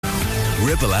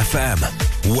Ribble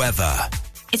FM. Weather.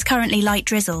 It's currently light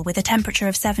drizzle with a temperature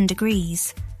of 7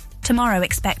 degrees. Tomorrow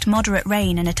expect moderate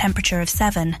rain and a temperature of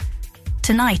 7.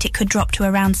 Tonight it could drop to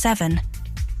around 7.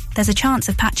 There's a chance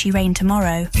of patchy rain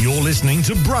tomorrow. You're listening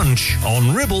to Brunch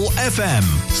on Ribble FM,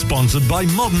 sponsored by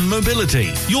Modern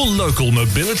Mobility, your local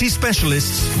mobility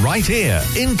specialists right here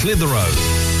in Clitheroe.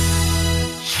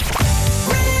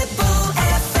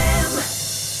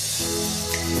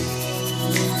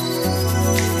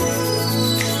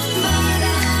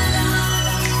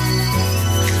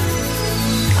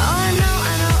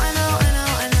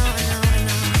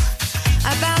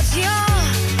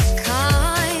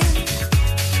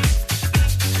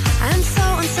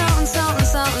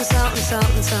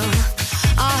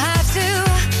 I'll have to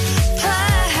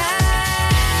play.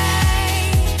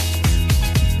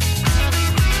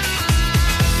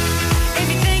 If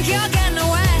you think you're getting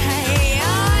away,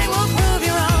 I will prove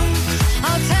you wrong.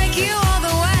 I'll take you all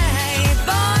the way.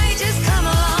 Boy, just come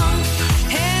along.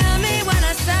 Hear me when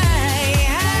I say,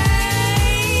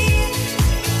 hey.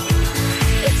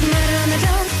 It's murder on the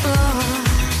dance floor,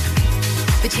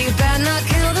 but you better not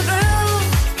kill the groove.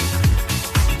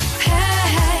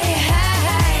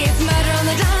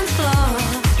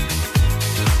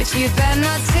 You better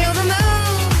not steal the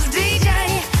moves, DJ.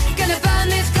 Gonna burn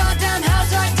this goddamn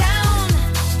house right down.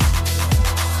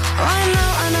 Oh, I know.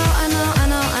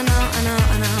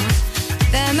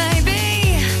 There may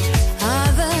be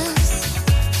others.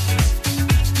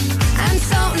 And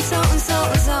so.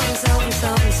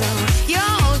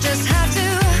 You'll just have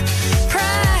to pray.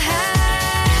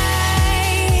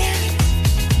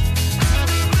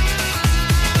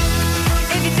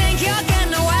 If you think you're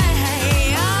getting away,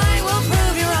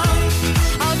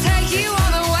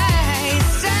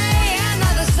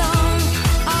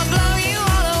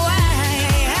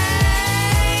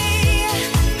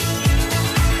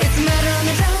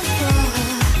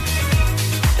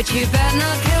 you better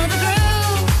not kill the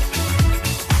groove.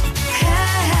 Hey,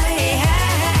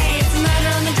 it's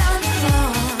murder on the dance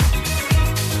floor,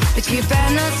 but you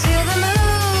better not steal the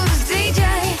moves, DJ.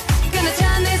 Gonna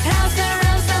turn this house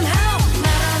around somehow.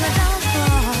 Murder on the dance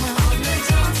floor,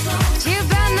 but you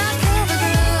better not kill the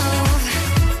groove.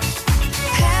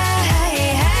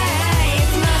 Hey,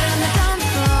 it's murder on the dance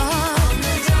floor,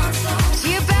 but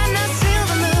you better not steal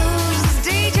the moves,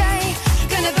 DJ.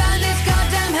 Gonna burn this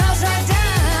goddamn house right down.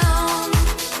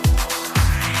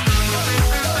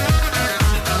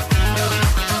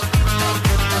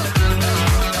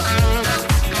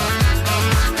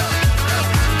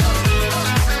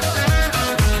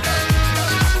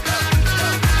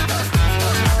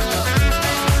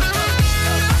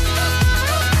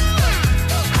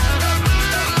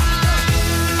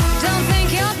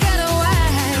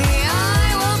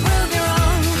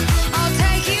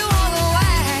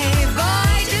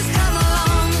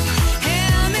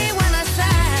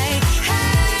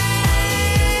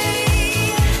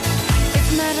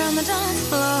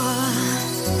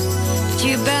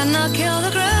 You better not kill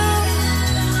the groove.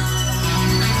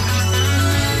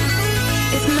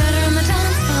 It's murder on the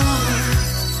dance floor,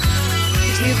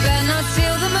 but you better not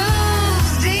steal the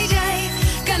moves, DJ.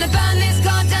 Gonna burn this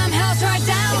goddamn house right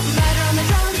down. It's murder on the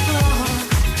dance floor,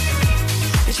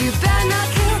 but you better not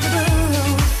kill the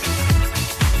groove.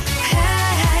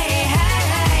 Hey,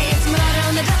 it's murder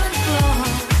on the dance floor,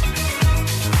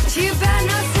 but you better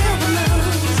not steal the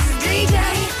moves, DJ.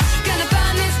 Gonna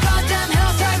burn this goddamn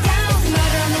house right down.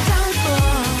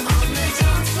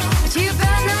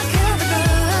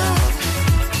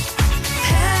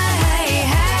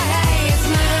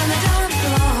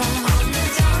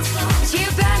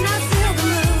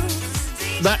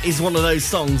 That is one of those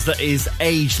songs that is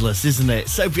ageless, isn't it?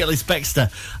 Sophie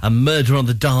Ellis-Bextor and Murder on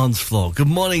the Dance Floor. Good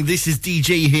morning, this is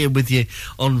DJ here with you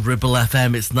on Ribble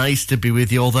FM. It's nice to be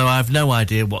with you, although I have no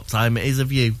idea what time it is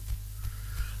of you.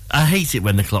 I hate it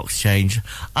when the clocks change.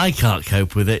 I can't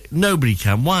cope with it. Nobody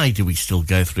can. Why do we still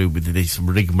go through with this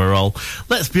rigmarole?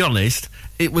 Let's be honest,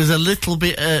 it was a little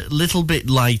bit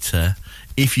lighter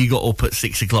if you got up at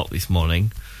 6 o'clock this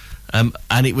morning. And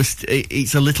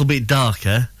it's a little bit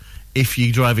darker if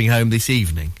you're driving home this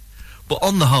evening. But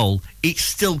on the whole, it's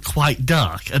still quite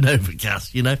dark and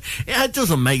overcast, you know. It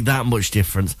doesn't make that much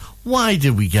difference. Why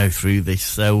do we go through this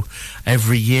so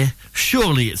every year?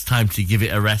 Surely it's time to give it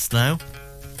a rest now.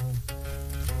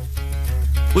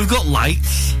 We've got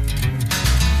lights.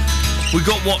 We've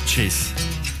got watches.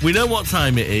 We know what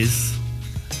time it is.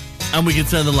 And we can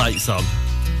turn the lights on.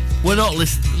 We're not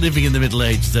living in the Middle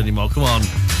Ages anymore. Come on.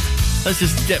 Let's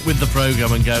just get with the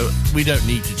programme and go, we don't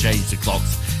need to change the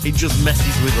clocks. It just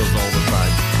messes with us all the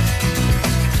time.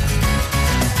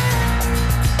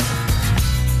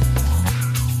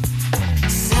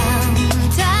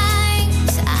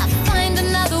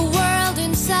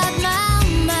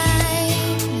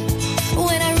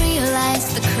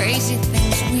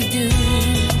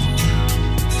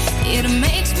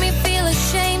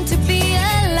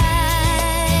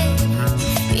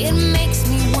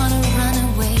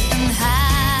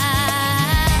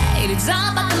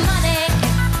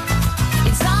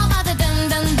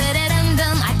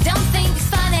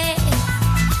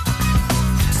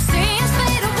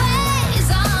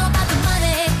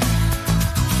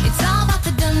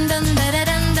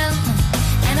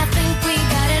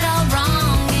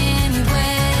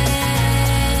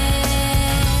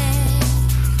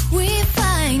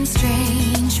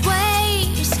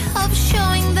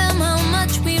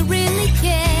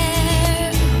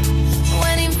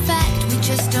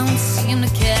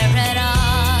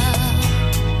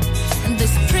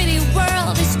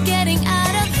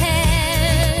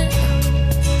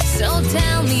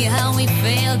 me how we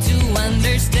fail to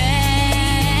understand.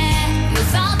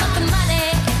 It's all about the money,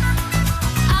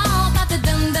 all about the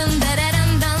dum dum da da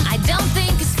dum dum. I don't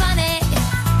think it's funny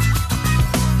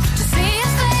to see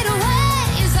us fade away.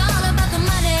 It's all about the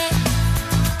money.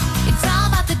 It's all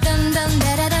about the dum dum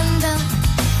da da dum dum.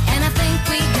 And I think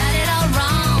we got it all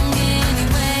wrong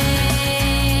anyway.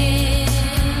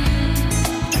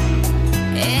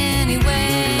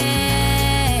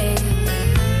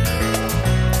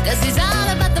 'Cause it's all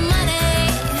about the money.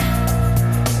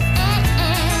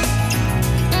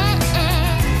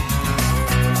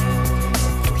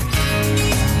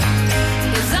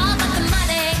 It's all about the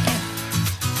money,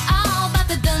 all about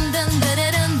the dum dum da da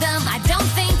dum dum. I don't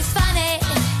think it's funny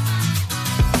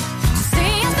to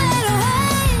see us fade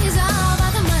away. It's all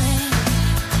about the money,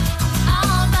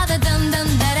 all about the dum dum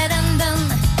da da dum dum.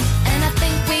 And I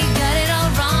think we got it all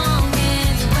wrong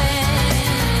anyway.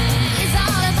 It's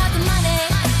all about the money.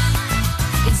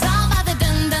 It's all about the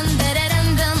dum dum da da dum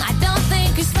dum. I don't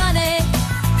think it's funny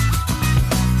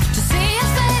to see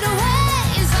us fade away.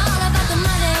 It's all about the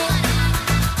money.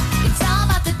 It's all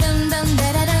about the dum dum da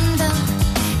da dum dum.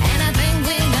 And I think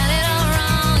we got it all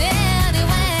wrong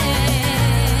anyway.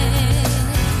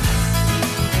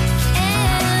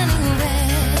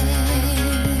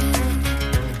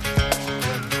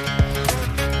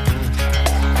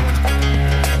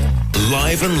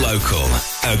 Live and local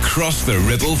across the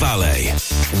Ribble Valley.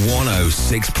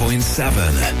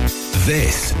 106.7.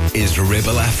 This is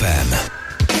Ribble FM.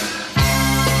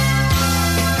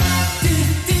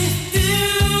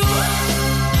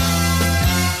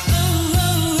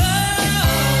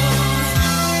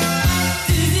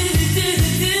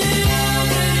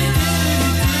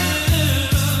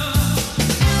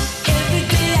 Every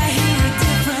day I hear a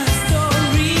different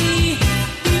story.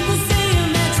 People saying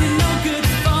that you're no good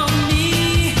for me.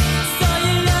 Saw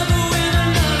your lover with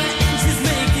another and she's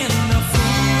making a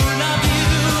fool of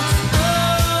you.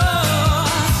 Oh,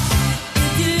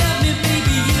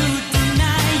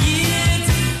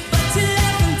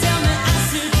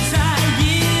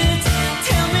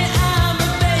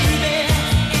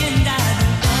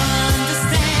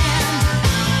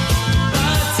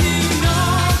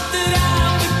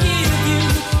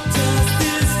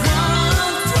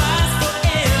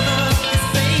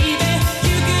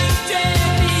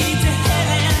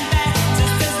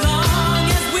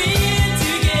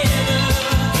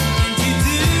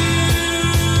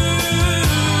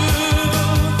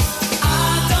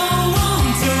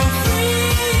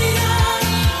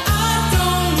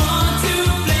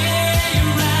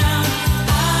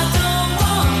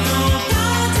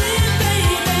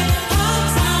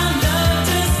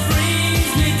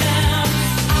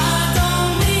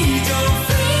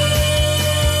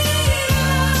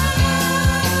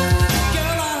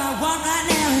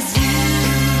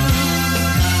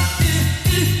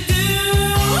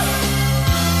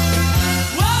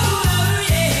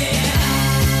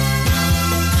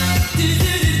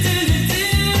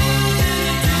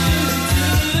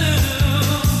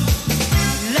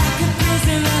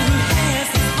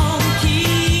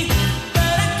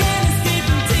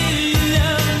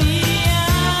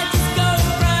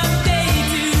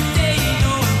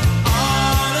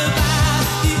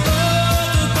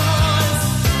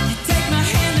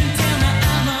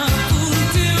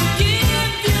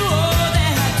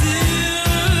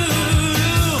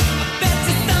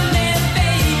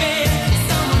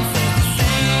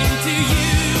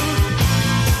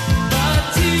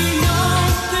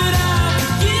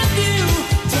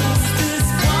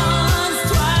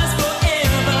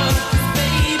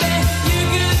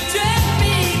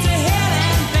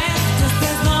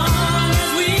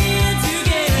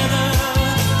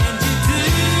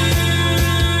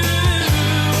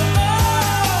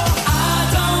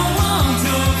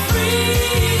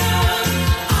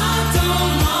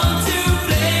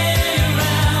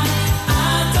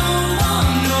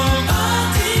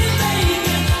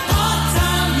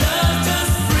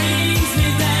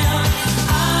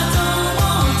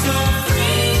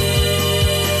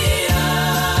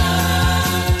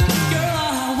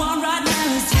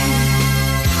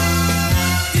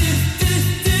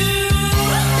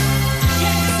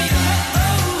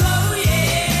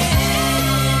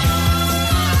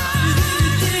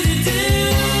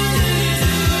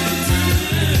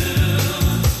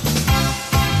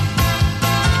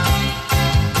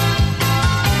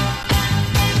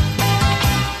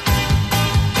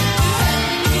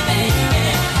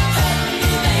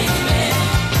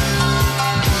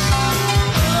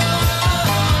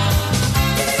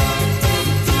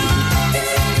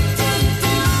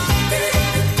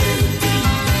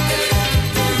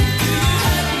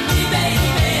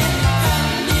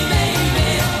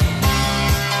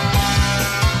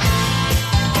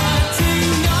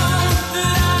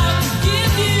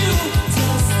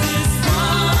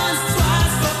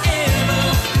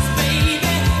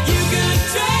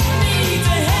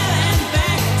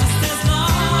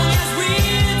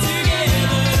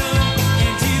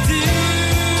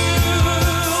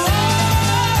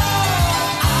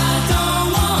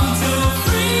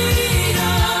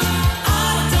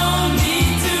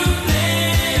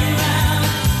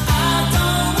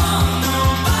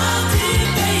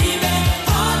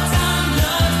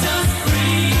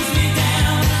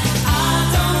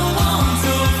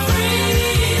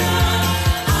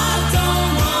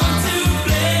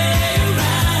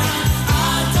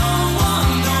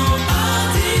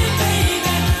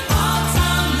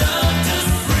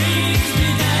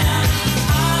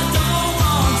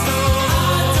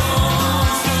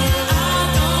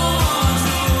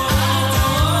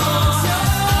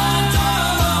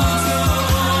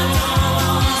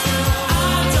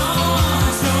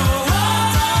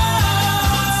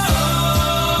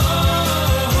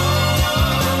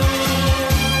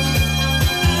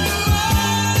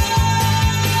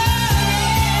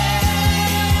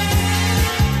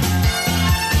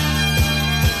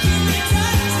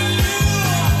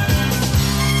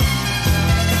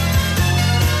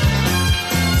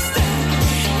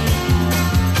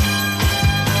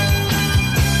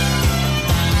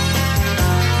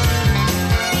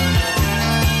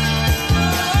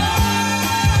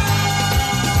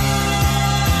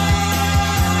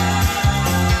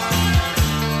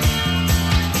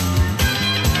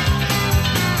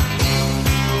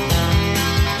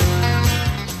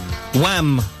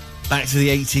 Wham! Back to the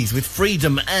 80s with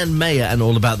Freedom and Mayer and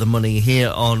All About the Money here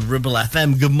on Ribble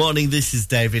FM. Good morning, this is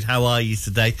David. How are you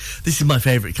today? This is my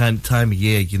favourite kind of time of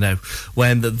year, you know,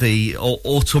 when the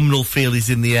autumnal feel is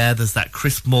in the air. There's that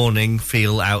crisp morning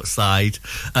feel outside.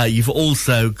 You've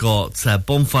also got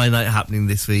Bonfire Night happening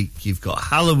this week. You've got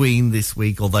Halloween this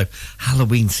week, although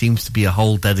Halloween seems to be a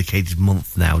whole dedicated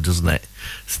month now, doesn't it?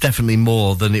 It's definitely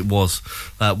more than it was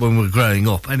when we were growing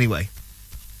up. Anyway.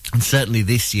 And certainly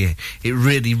this year, it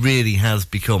really, really has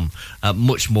become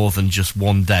much more than just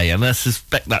one day. And I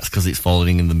suspect that's because it's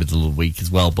falling in the middle of the week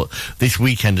as well. But this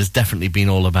weekend has definitely been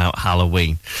all about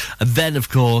Halloween. And then, of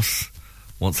course,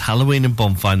 once Halloween and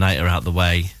Bonfire Night are out the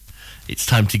way, it's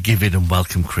time to give in and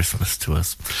welcome Christmas to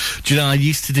us. Do you know, I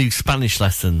used to do Spanish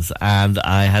lessons, and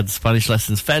I had Spanish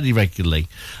lessons fairly regularly.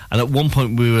 And at one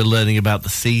point we were learning about the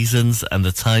seasons and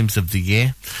the times of the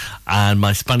year. And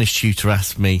my Spanish tutor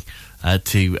asked me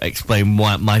to explain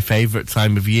my favourite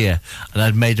time of year. And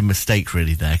I'd made a mistake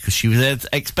really there, because she was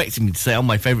expecting me to say,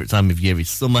 my favourite time of year is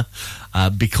summer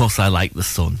because I like the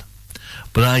sun.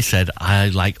 But I said, I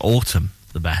like autumn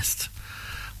the best.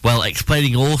 Well,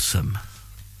 explaining autumn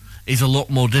is a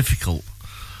lot more difficult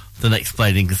than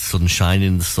explaining the sunshine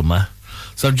in the summer.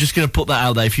 So I'm just going to put that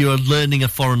out there. If you're learning a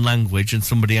foreign language and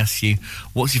somebody asks you,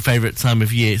 what's your favourite time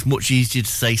of year? It's much easier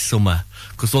to say summer,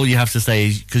 because all you have to say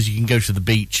is, because you can go to the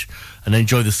beach and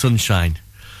enjoy the sunshine.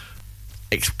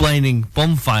 Explaining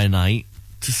Bonfire Night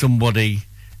to somebody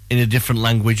in a different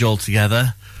language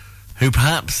altogether, who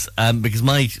perhaps, because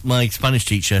my Spanish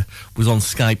teacher was on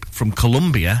Skype from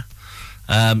Colombia,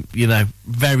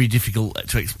 very difficult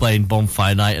to explain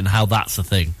Bonfire Night and how that's a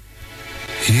thing.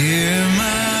 Hear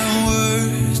my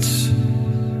words.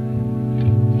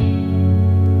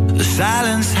 The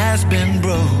silence has been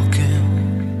broken.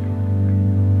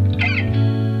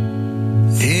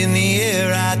 In the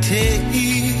air I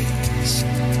taste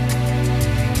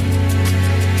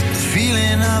the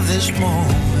feeling of this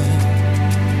moment.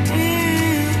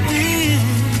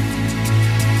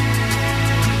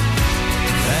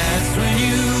 That's when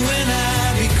you and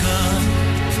I become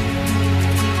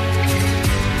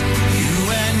you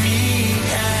and me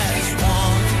as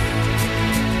one.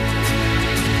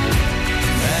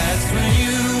 That's when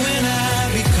you and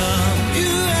I become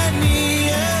you and me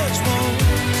as one.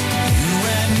 You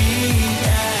and me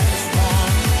as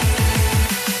one.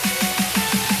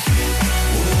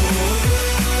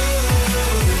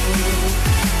 Oh,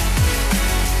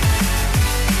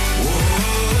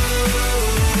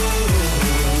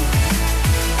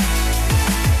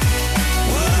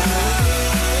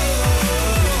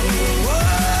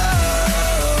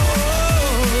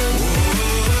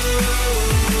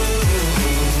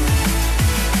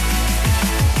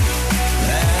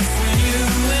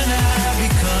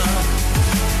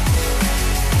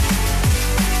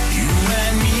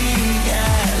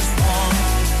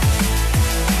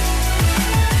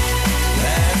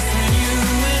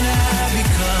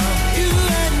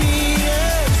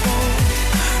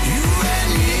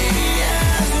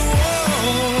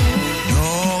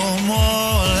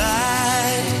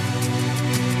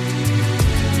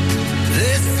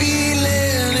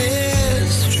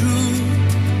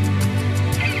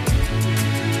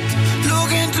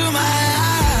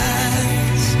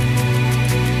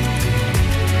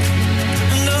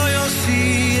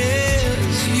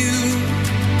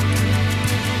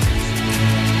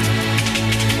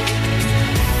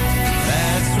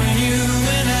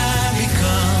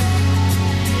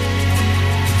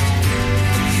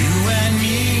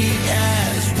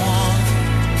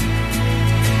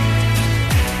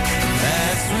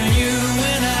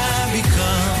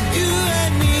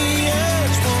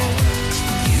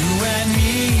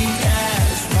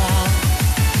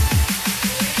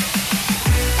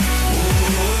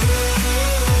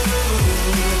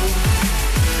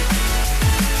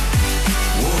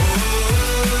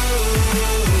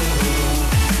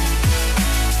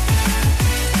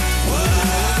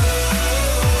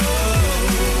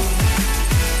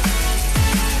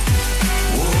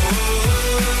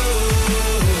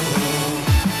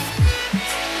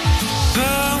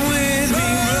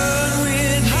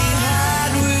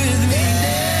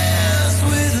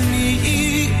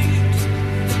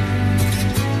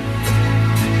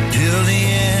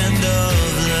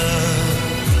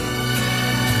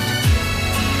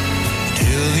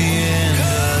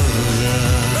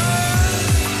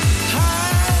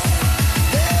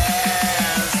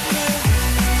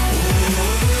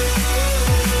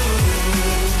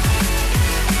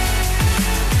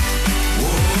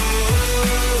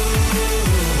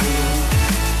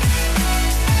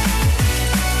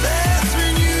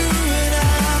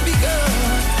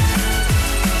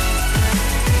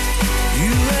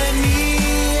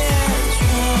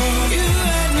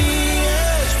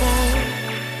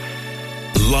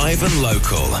 Live and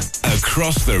local,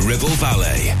 across the Ribble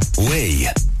Valley. We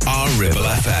are Ribble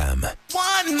FM.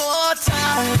 One more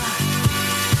time.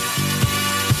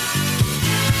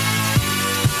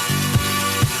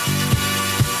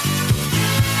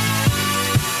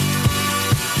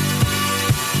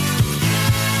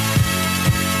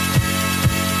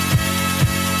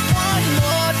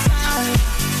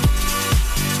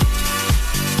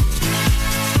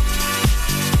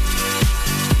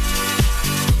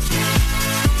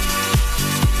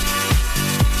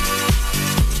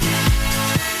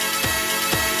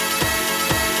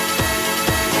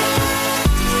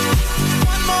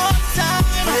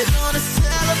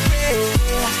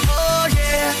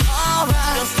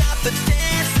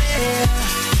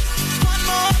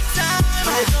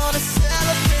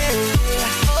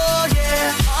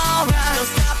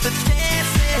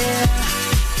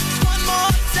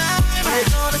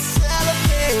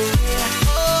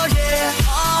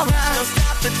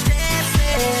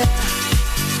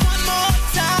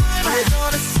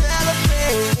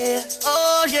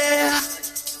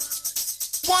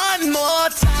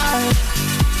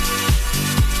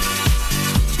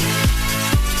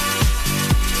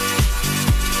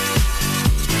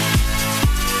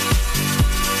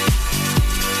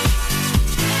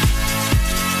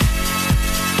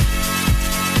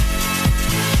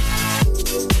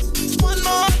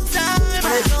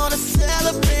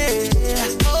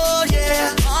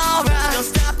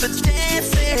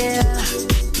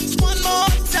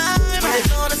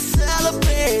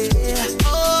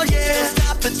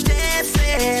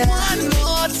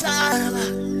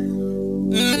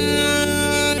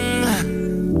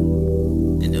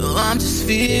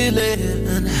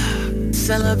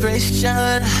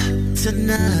 Celebration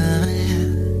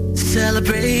tonight.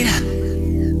 Celebrate.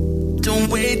 Don't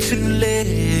wait too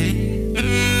late.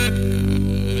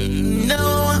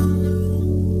 No,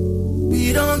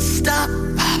 we don't stop.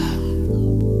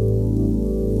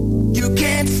 You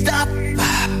can't stop.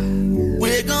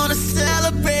 We're gonna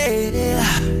celebrate.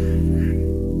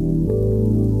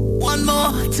 One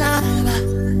more time.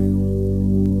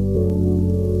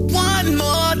 One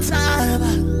more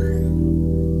time.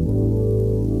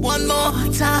 One more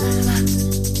time,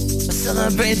 a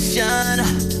celebration.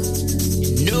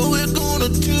 You know we're gonna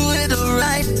do it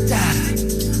right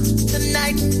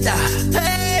tonight.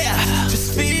 Hey,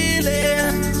 just feel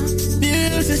it.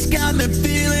 Music's got me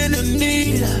feeling the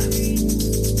need.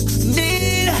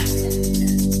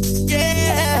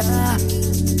 Yeah,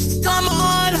 come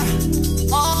on,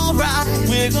 all right.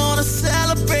 We're gonna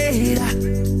celebrate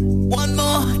one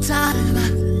more time.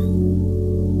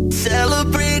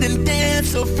 Celebrate and dance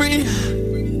so free.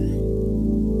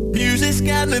 Music's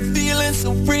got me feeling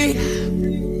so free.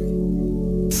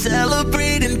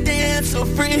 Celebrate and dance so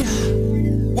free.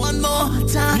 One more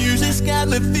time. Music's got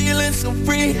me feeling so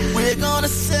free. We're gonna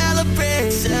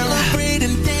celebrate. Celebrate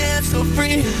and dance so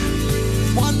free.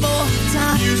 One more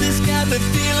time. Music's got me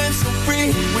feeling so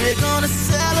free. We're gonna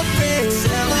celebrate.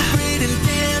 Celebrate and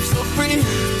dance so free.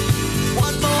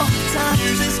 One more time.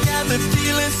 Music's got me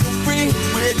feeling so free.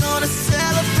 We're gonna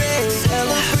celebrate.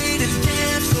 Celebrate and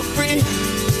dance so free.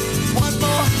 One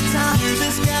more time.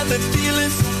 Music's got me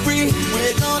feeling so free.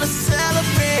 We're gonna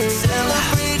celebrate.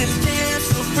 Celebrate and dance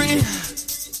so free.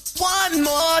 One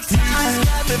more time. Music's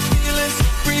got me feeling so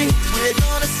free. We're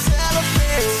gonna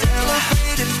celebrate.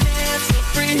 Celebrate and dance so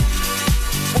free.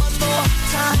 One more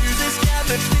time. Music's got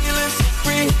me feeling so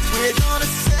free. We're gonna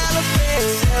celebrate.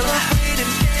 Celebrate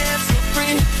and dance so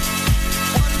free.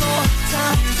 One more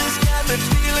time. Music's got me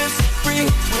feeling so free.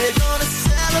 We're gonna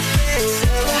celebrate.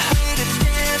 Celebrate and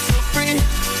dance so free.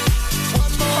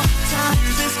 One more time.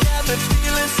 Music's got me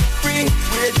feeling so free.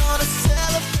 We're gonna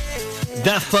celebrate.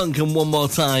 Daft Punk and One More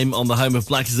Time on the home of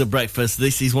Black as a Breakfast.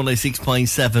 This is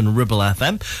 106.7 Ribble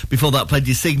FM. Before that, played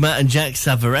you Sigma and Jack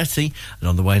Savaretti. And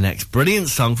on the way next, brilliant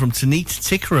song from Tanita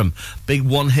Tikaram. Big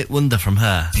one-hit wonder from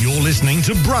her. You're listening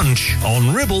to Brunch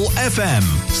on Ribble FM.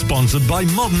 Sponsored by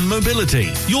Modern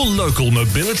Mobility. Your local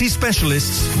mobility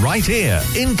specialists right here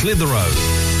in Clitheroe.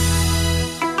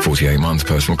 48 months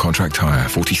personal contract hire,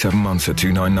 47 months at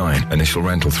 $299. Initial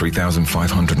rental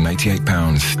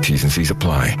 £3,588. T's and C's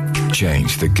apply.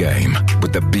 Change the game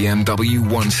with the BMW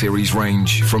 1 Series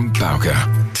range from Bowker.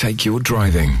 Take your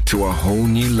driving to a whole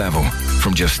new level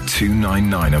from just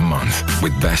 $299 a month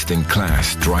with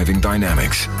best-in-class driving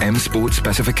dynamics, M-Sport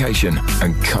specification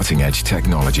and cutting-edge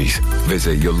technologies.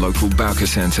 Visit your local Bowker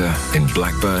centre in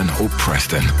Blackburn or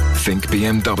Preston. Think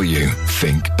BMW.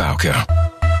 Think Bowker.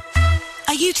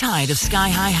 Are you tired of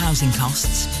sky-high housing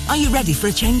costs? Are you ready for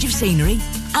a change of scenery?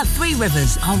 At Three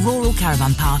Rivers, our rural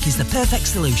caravan park is the perfect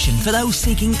solution for those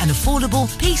seeking an affordable,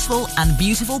 peaceful and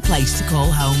beautiful place to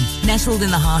call home. Nestled in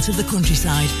the heart of the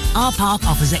countryside, our park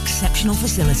offers exceptional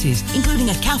facilities, including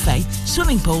a cafe,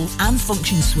 swimming pool and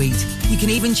function suite. You can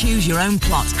even choose your own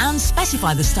plot and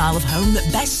specify the style of home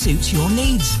that best suits your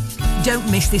needs. Don't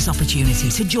miss this opportunity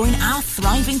to join our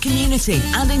thriving community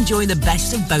and enjoy the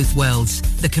best of both worlds,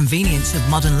 the convenience of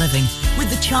modern living with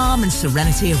the charm and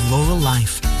serenity of rural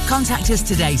life. Contact us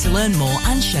today to learn more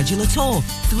and schedule a tour.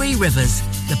 Three Rivers,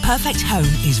 the perfect home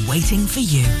is waiting for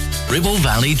you. Ribble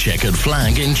Valley Checkered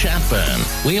Flag in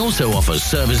Chatburn. We also offer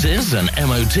services and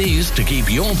MOTs to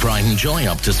keep your pride and joy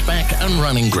up to spec and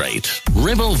running great.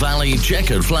 Ribble Valley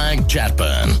Checkered Flag,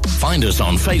 Chatburn. Find us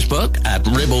on Facebook at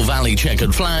Ribble Valley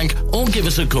Checkered Flag or give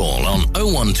us a call on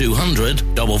 01200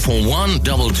 441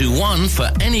 221 for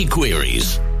any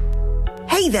queries.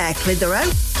 Hey there,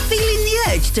 Clitheroe. Feeling the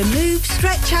urge to move,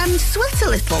 stretch and sweat a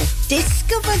little?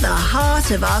 Discover the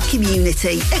heart of our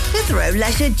community at Clitheroe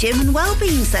Leisure Gym and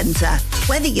Wellbeing Centre.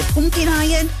 Whether you're pumping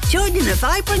iron, joining a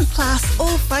vibrant class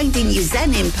or finding your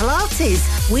zen in Pilates,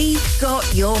 we've got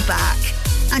your back.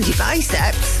 And your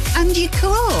biceps and your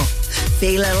core.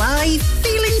 Feel alive,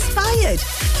 feel inspired.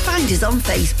 Find us on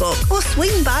Facebook or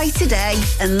swing by today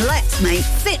and let's make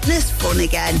fitness fun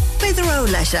again. Clitheroe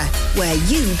Leisure, where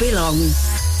you belong.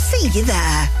 See you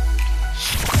there.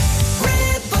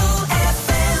 Ribble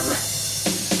FM.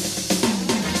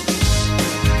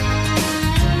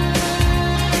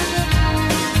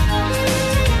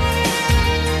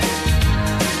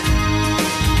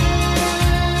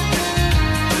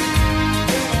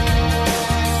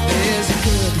 There's a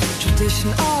good tradition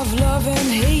of love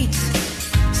and hate.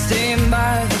 Staying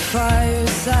by the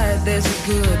fireside. There's a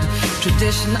good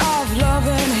tradition of love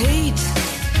and hate.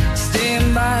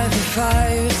 Staying by the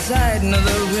fireside. No,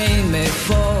 the rain may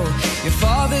fall. Your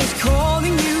father's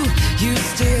calling you. You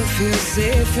still feel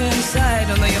safe inside.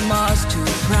 Although your mom's too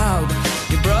proud.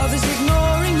 Your brother's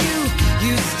ignoring you.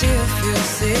 You still feel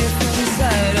safe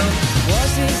inside. Oh,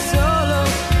 was it solo?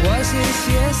 Was it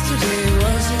yesterday?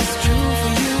 Was it true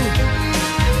for you?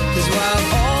 'Cause while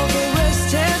all the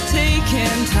rest have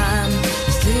taken time,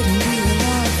 this didn't do a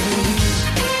lot for you.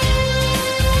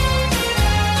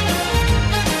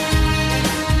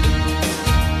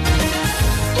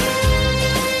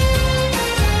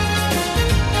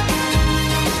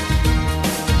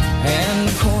 And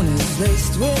the corners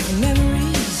laced with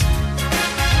memories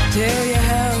tell you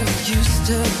how it used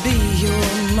to be. Your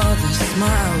mother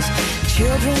smiles,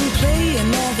 children play,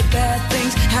 and all the bad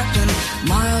things happen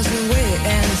miles away.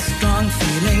 And strong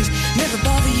feelings never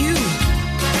bother you.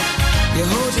 You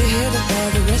hold your head up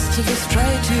while the rest of us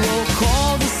try to. Oh,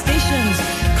 call the stations,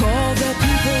 call the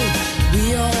people we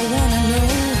all wanna know.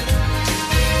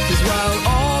 'Cause while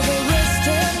all the rest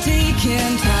have taken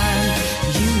time,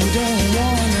 you don't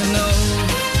wanna know.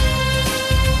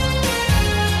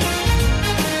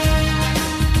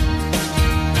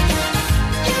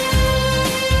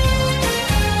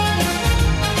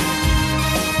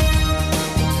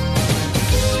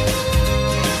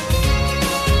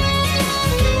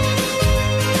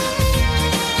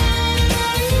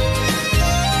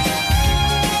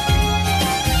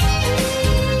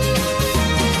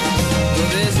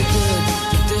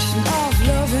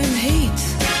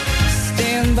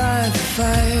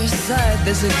 Fireside,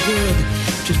 there's a good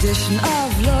tradition of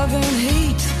love and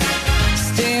hate.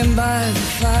 Staying by the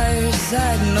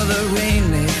fireside, no, the rain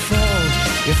may fall.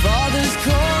 Your father's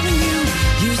calling you,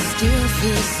 you still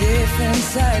feel safe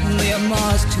inside. And your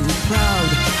mom's too proud,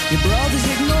 your brother's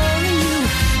ignoring you,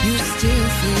 you still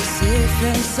feel safe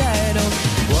inside. Oh,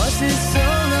 was this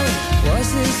solo? Was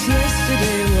this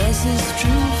yesterday? Was this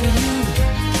true for you?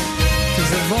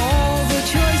 'Cause of all the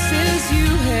choices you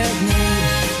have made,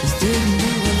 this didn't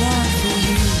do a lot for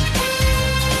you.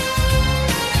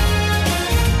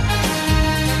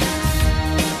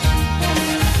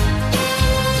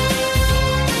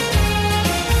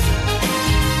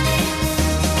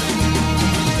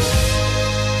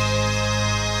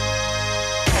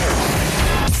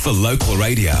 For local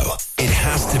radio, it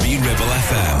has to be Ribble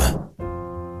FM.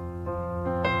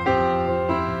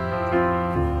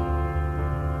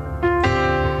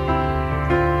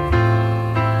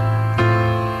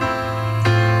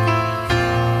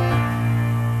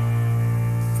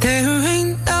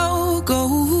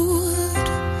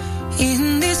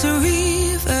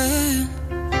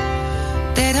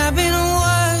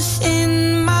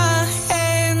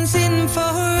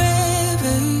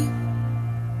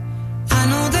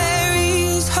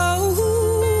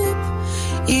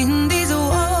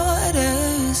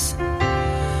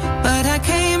 But I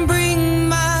can't bring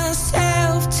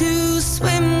myself to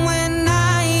swim when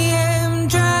I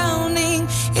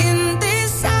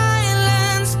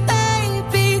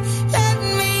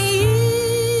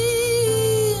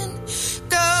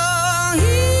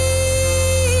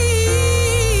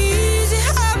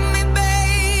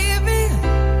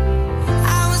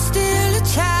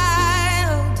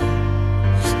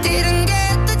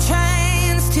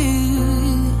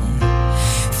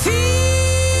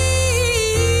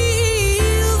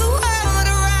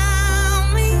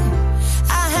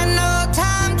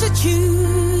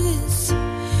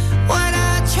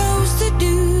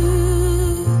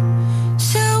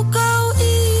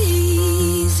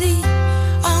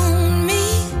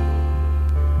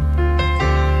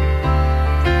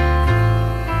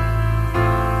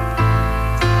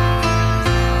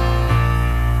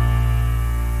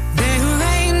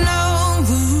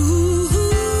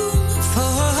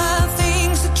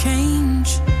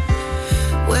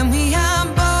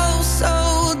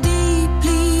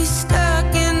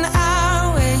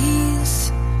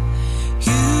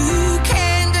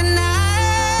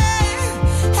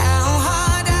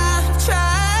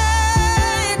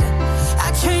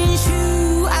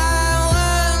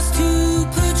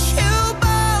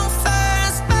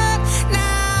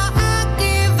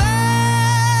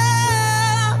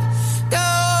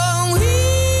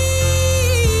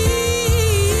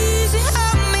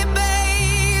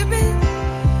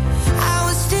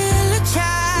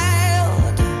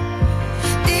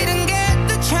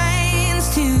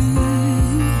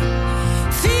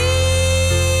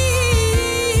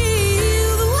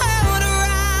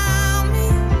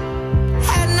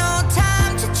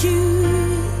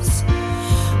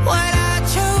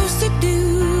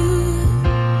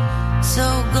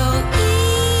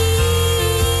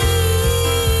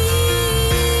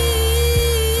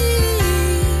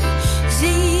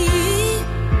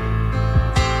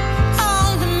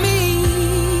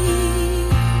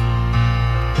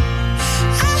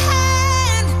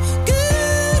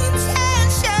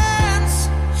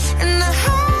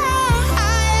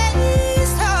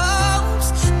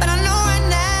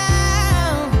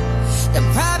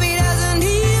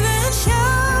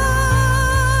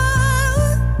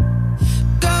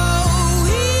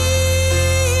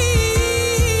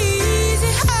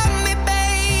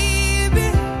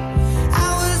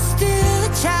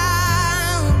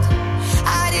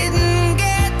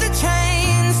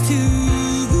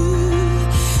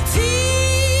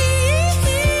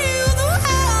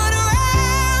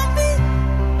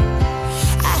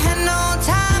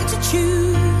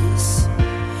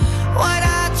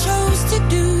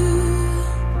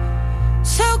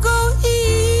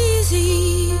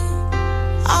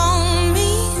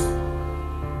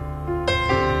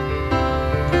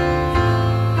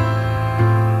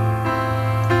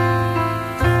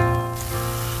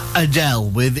Adele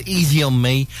with Easy On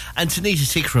Me, and Tanita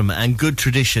Tikram and Good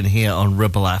Tradition here on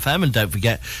Ribble FM. And don't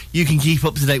forget, you can keep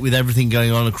up to date with everything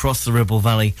going on across the Ribble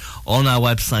Valley on our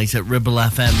website at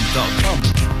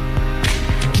ribblefm.com.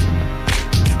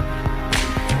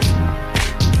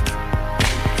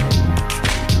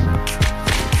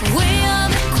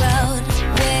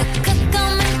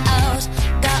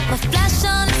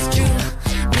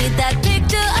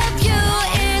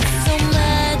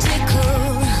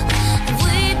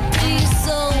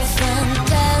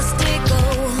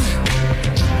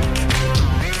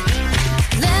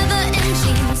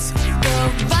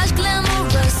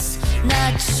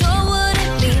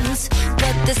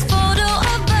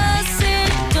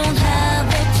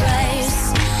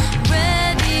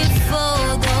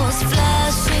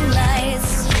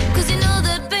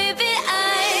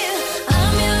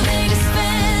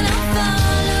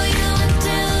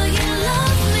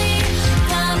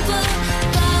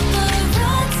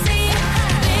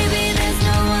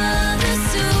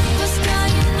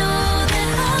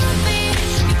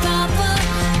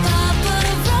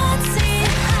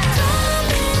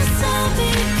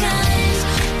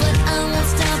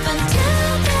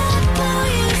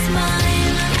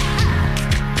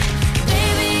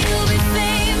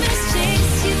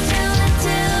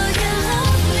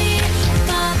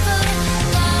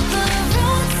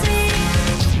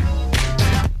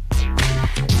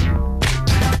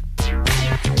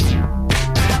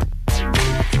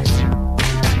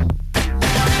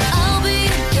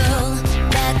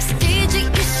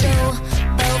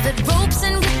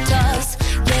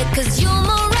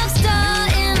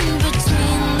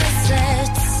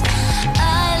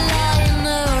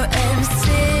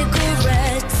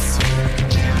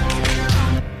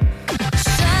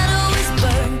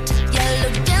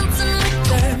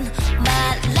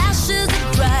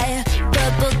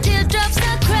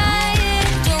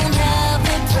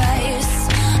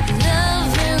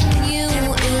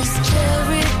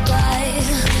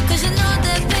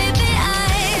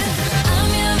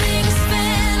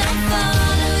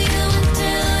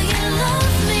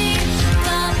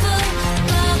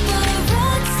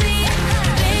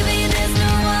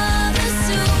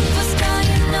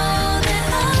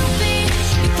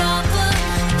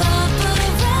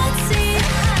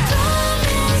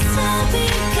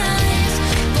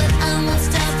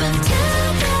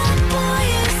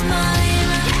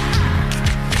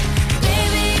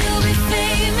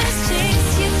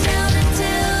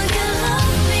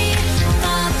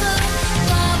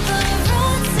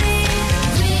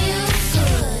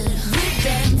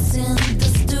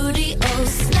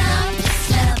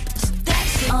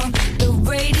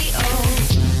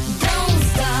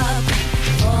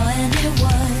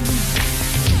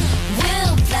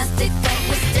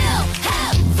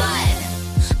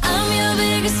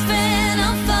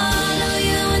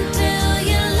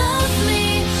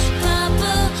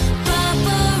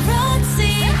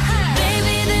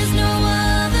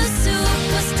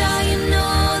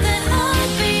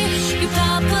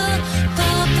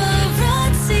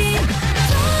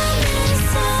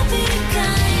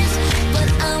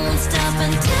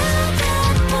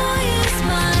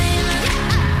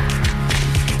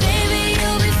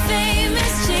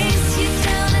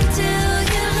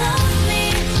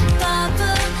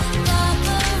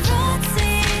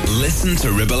 Listen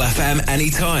to Ribble FM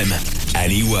anytime,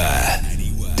 anywhere.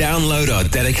 Download our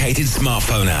dedicated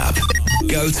smartphone app.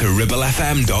 Go to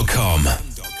ribblefm.com.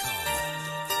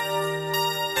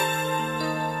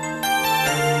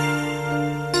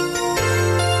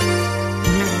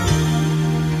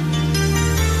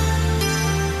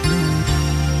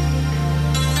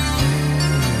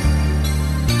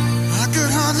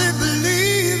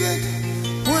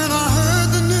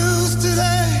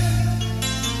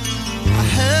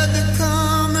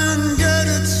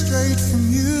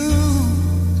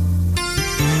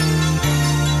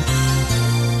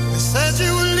 Said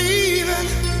you were leaving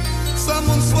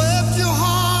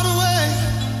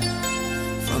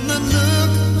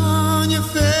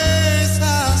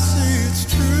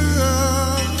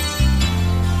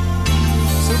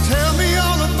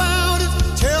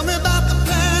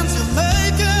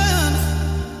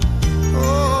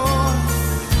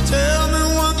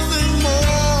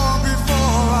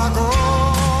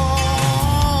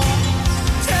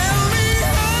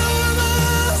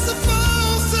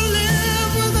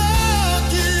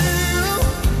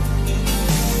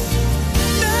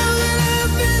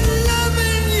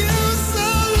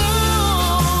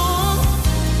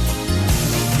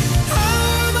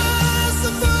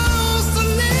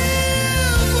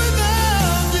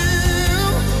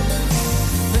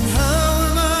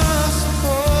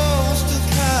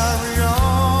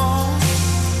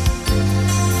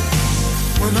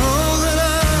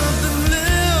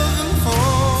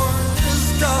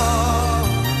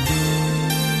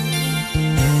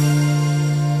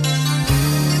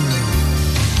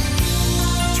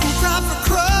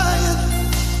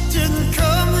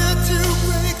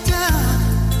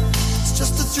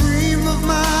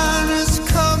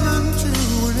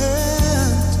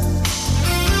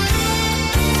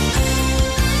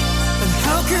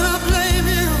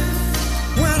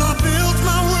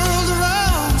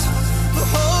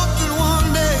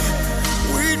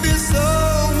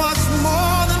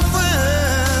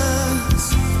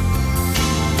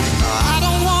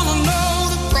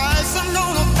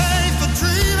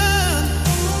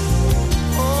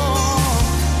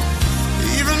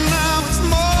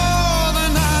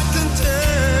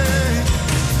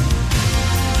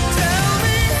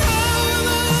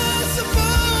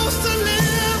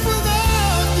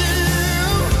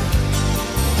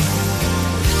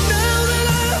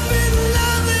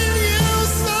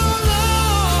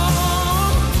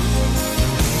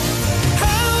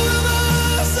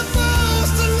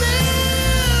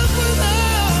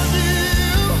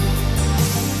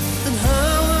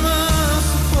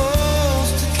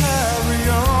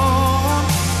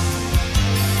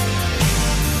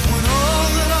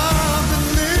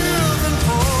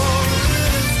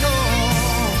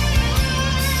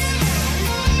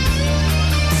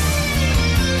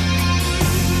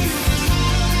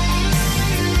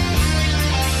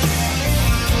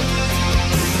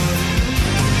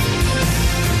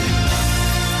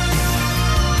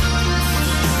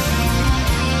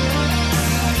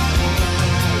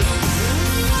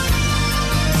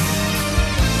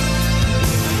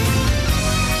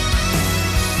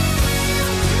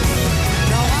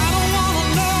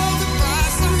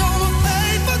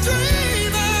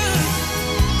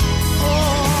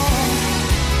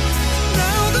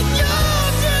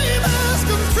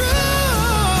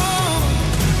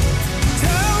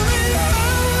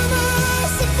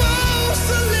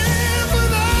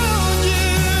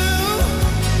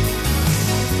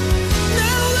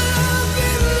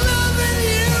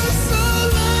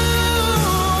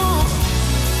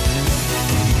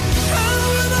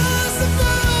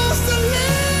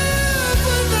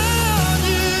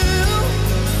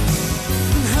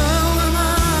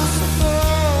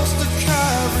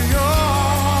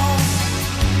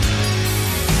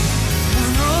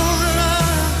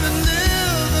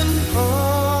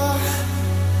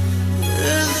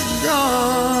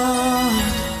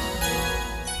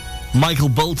Michael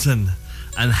Bolton.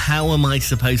 And How Am I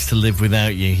Supposed to Live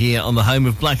Without You? Here on the home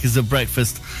of Blackers at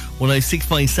Breakfast,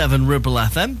 106.7 Ribble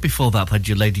FM. Before that, played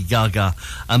you Lady Gaga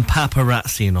and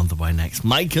Paparazzi. And on the way next,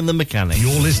 Mike and the Mechanic.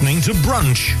 You're listening to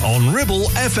Brunch on Ribble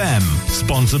FM,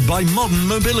 sponsored by Modern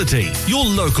Mobility, your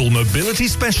local mobility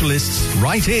specialists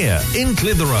right here in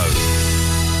Clitheroe.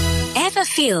 Ever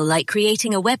feel like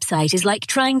creating a website is like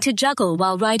trying to juggle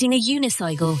while riding a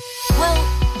unicycle?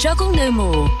 Well, juggle no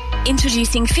more.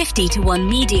 Introducing 50-to-1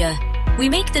 Media. We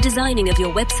make the designing of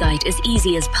your website as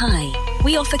easy as pie.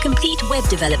 We offer complete web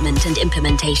development and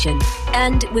implementation.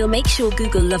 And we'll make sure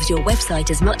Google loves your website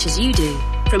as much as you do.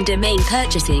 From domain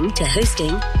purchasing to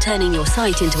hosting, turning your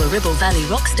site into a Ribble Valley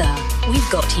rockstar, we've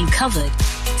got you covered.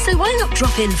 So why not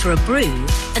drop in for a brew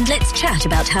and let's chat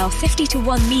about how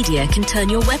 50-to-1 Media can turn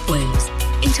your web woes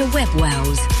into web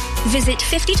wows. Visit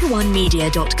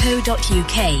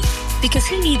 50to1media.co.uk, because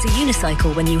who needs a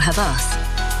unicycle when you have us?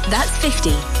 That's 50,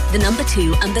 the number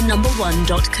 2 and the number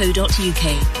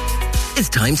 1.co.uk. It's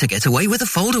time to get away with a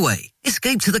foldaway.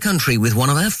 Escape to the country with one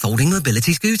of our folding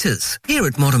mobility scooters. Here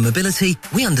at Modern Mobility,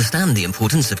 we understand the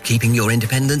importance of keeping your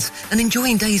independence and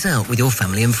enjoying days out with your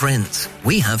family and friends.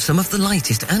 We have some of the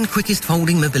lightest and quickest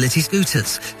folding mobility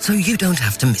scooters, so you don't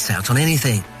have to miss out on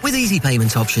anything. With easy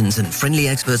payment options and friendly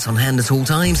experts on hand at all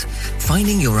times,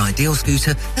 finding your ideal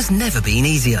scooter has never been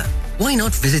easier. Why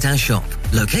not visit our shop,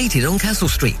 located on Castle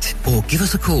Street, or give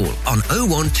us a call on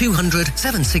 01200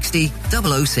 760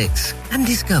 006 and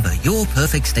discover your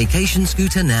perfect staycation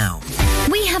scooter now.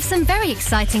 We have some very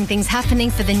exciting things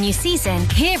happening for the new season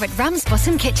here at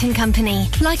Ramsbottom Kitchen Company,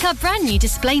 like our brand new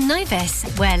display Novus,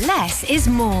 where less is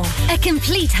more. A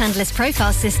complete handless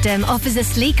profile system offers a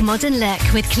sleek modern look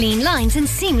with clean lines and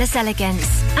seamless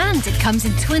elegance. And it comes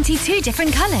in 22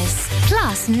 different colours.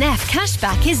 Plus, Neff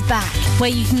Cashback is back, where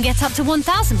you can get up to £1,000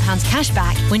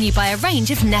 cashback when you buy a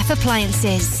range of Neff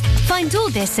appliances. Find all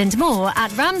this and more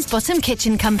at Ramsbottom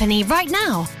Kitchen Company right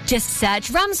now. Just search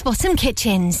Ramsbottom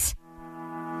Kitchens.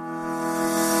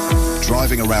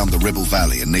 Driving around the Ribble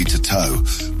Valley and need to tow?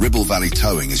 Ribble Valley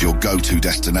Towing is your go-to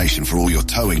destination for all your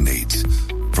towing needs.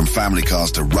 From family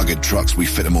cars to rugged trucks, we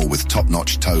fit them all with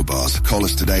top-notch tow bars. Call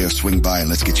us today or swing by and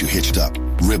let's get you hitched up.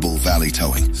 Ribble Valley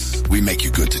Towing. We make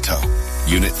you good to tow.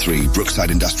 Unit 3, Brookside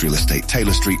Industrial Estate,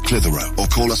 Taylor Street, Clitheroe. Or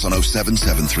call us on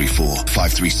 07734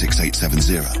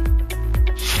 536870.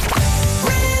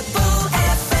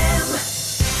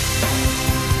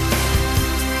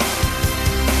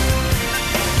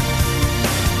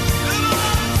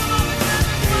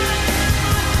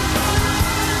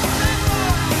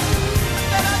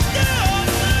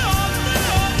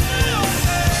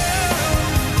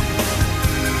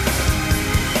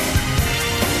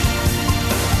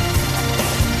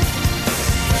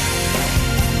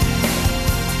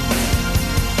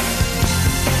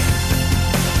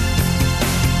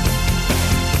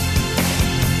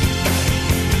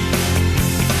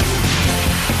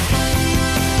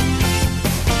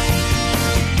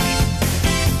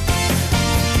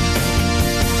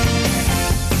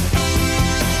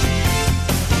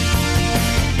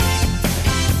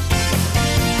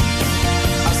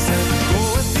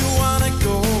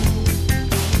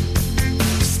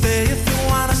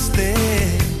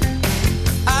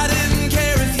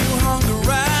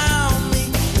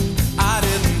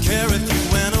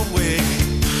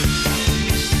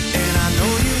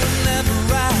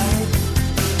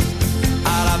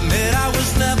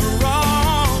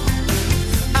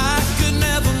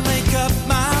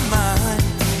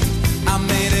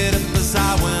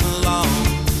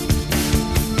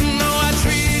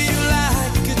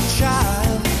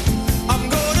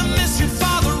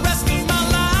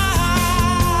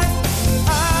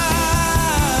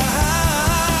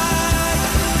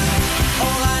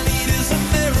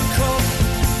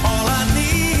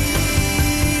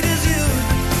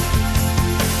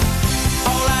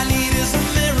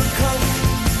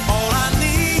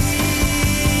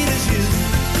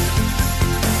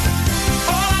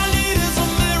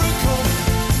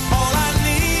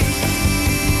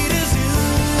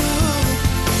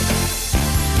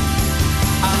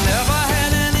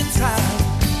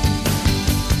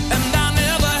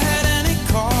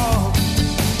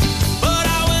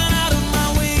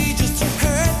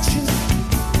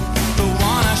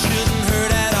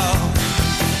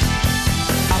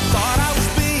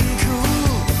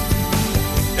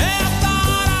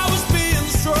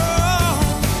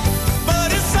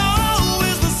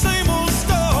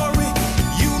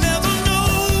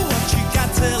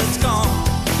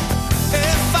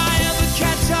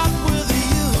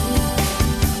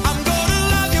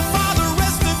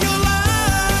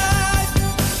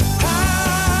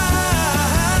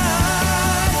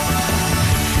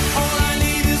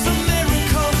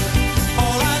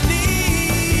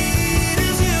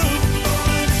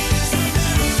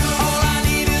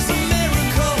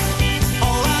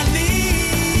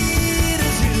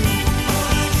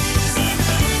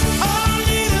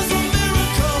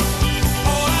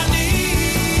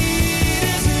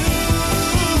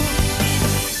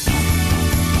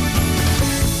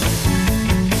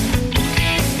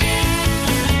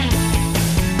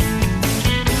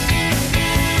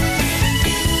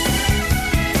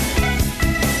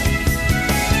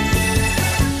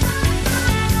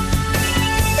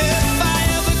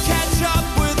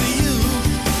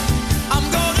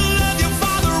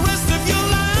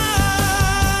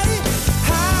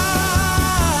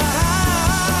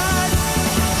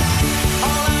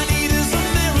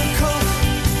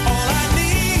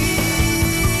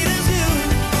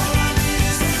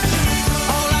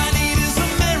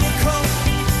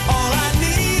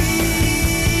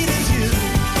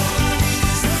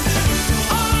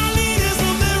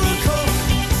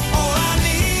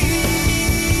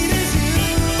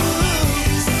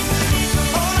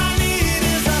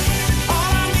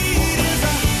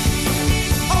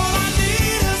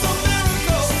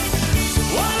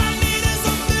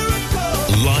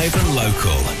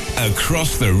 local,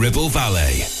 across the Ribble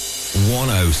Valley.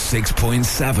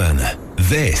 106.7.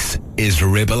 This is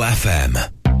Ribble FM.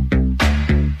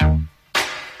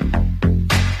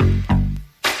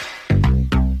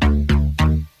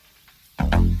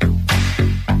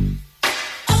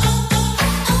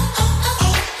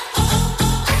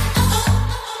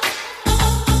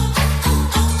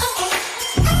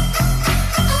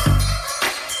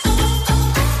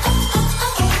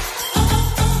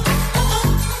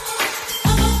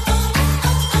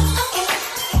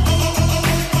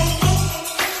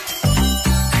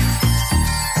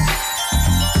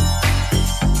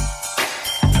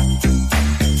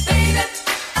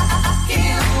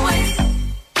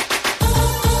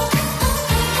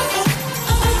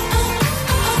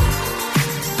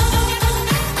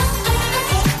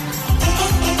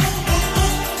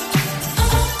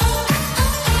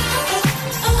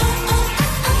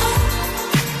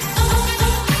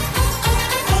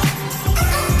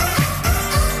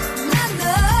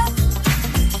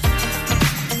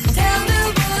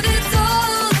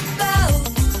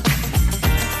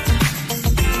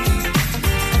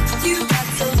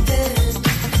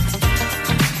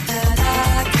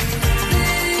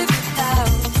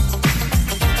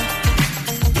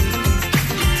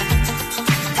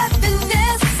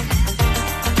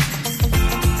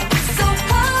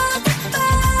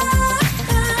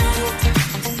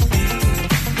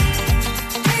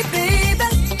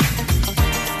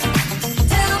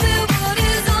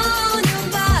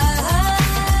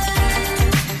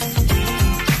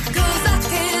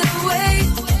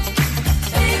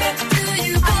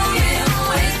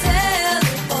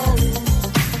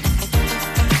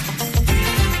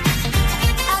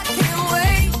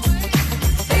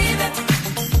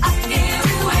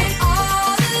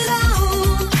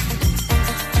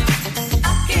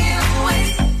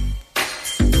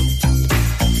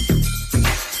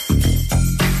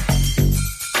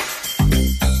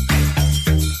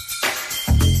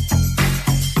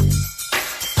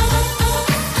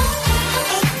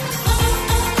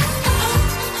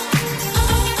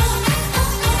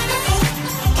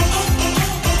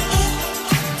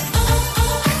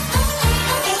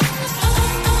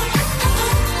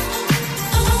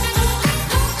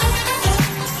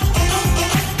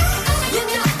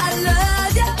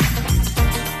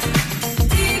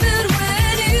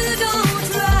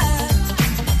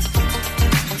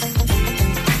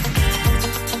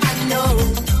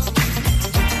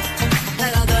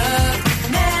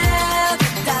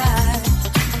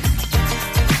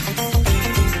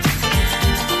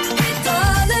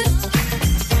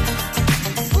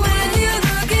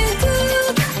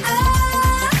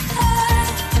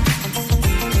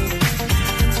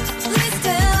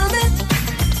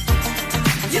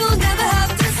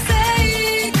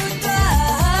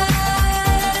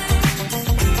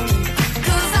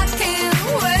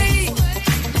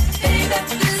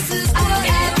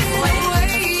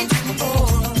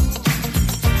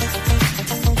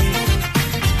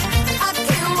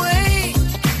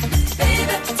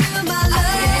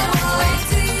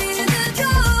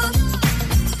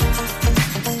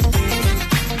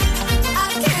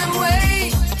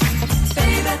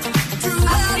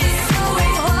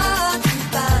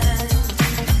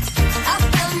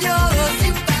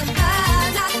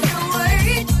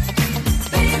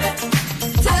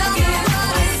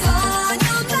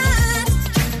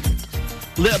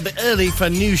 Early for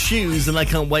new shoes, and I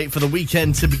can't wait for the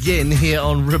weekend to begin here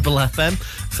on Ribble FM.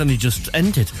 It's only just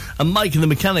ended. And Mike and the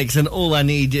Mechanics, and All I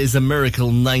Need Is a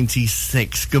Miracle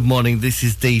 96. Good morning, this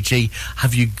is DG.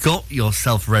 Have you got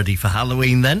yourself ready for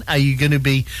Halloween then? Are you going to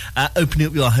be opening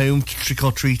up your home to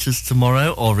trick-or-treaters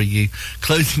tomorrow, or are you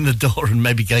closing the door and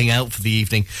maybe going out for the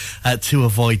evening to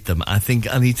avoid them? I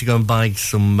think I need to go and buy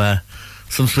some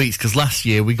sweets, because last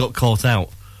year we got caught out.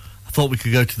 I thought we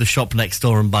could go to the shop next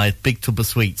door and buy a big tub of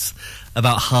sweets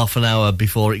about half an hour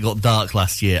before it got dark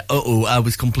last year. I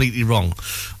was completely wrong.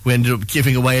 We ended up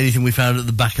giving away anything we found at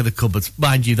the back of the cupboards.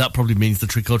 Mind you, that probably means the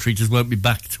trick-or-treaters won't be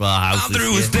back to our house I'm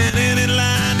through with standing in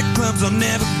line, the clubs I'll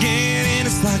never get in.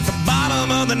 It's like the bottom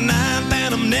of the ninth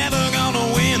and I'm never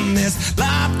gonna win this.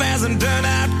 Life hasn't turned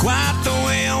out quite the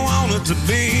way I want it to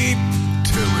be.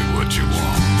 Tell me what you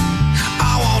want.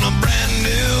 I want a brand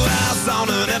new house on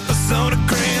an episode of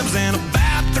Cribs and a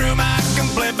bathroom I can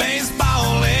play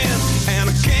baseball in, and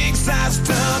a king-size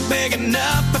tub big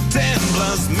enough for 10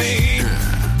 plus me.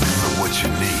 What you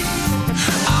need?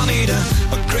 I'll need a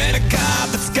credit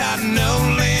card that's got no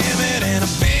limit and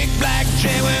a big black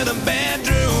chair with a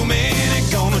bedroom in it.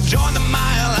 Gonna join the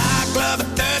Mile High Club at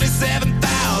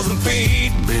 37,000 feet.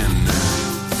 Been done.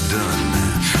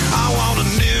 I want a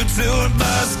new tour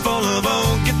bus full of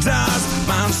old guitars.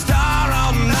 Mine star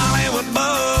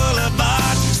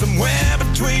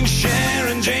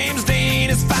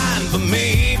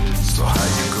So how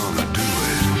you gonna do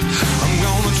it? I'm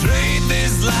gonna trade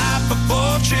this life for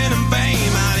fortune and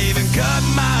fame. I'd even cut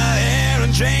my hair and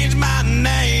change my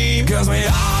name. Cause we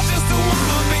all just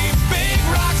wanna be big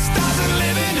rock stars and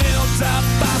live in hilltop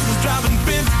houses driving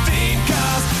 15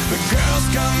 cars. The girls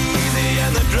come easy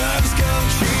and the drugs come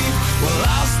cheap. Well,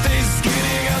 I'll stay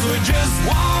skinny cause we just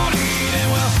won't eat. And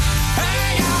we'll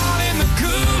hang out in the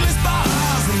coolest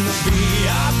bars in the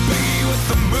VIP with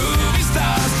the movie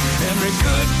stars. Every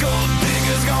good gold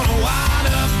digger's gonna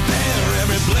wind up there.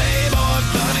 Every playboy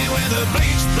bunny with a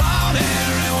bleached blonde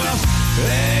hair. And well,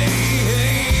 hey,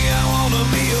 hey, I wanna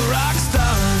be a rock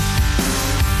star.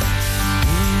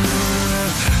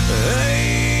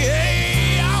 Hey,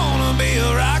 hey, I wanna be a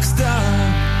rock star.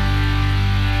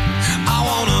 I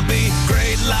wanna be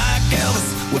great like Elvis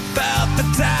without the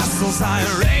tassels.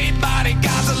 Hire 8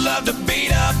 bodyguards that love to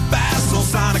beat up assholes.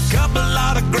 Sign a couple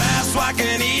autographs so I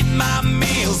can eat my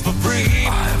meals for free.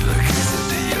 I have the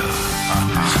quesadilla.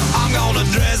 I'm gonna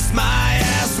dress my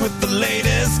ass with the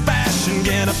latest fashion.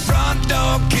 Get a front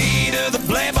door key to the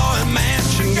Playboy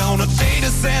Mansion. Gonna date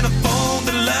a Santa phone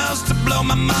that loves to blow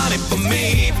my money for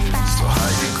me. So how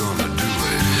you gonna do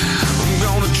it? I'm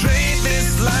gonna trade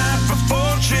this life for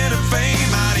fortune and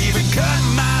fame. I'd even cut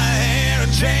my hair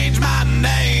and change my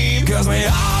name. Cause we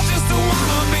all just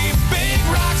wanna be big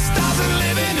rock stars and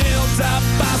live in hilltop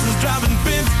houses driving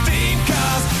 15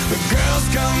 cars. The girls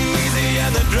come easy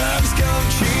and the drugs come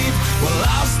cheap. Well,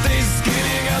 I'll stay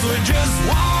skinny cause we just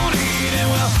won't eat. And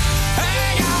we'll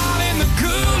hang out in the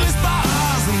coolest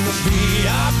bars in the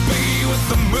VIP with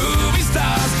the movie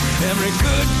stars. Every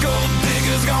good gold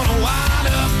digger's gonna wind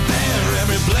up there.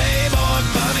 Every playboy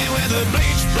bunny with a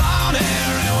bleached blonde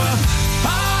hair. And we'll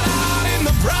hide out in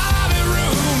the private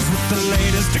rooms with the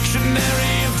latest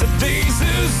dictionary of today's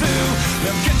who's who.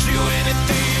 They'll get you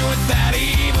anything with that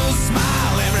evil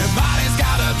smile. Everybody's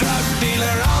got a drug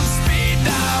dealer on speed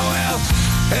dial. Well,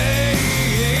 hey,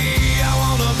 hey, I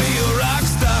wanna be a rock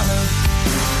star.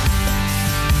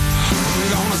 I'm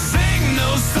gonna sing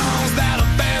those songs that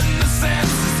offend the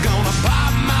senses. Gonna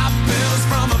pop my pills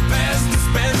from a best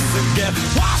dispenser. Get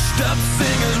washed up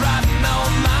singers writing all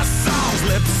my songs.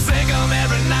 Lip sync them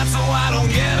every night so I don't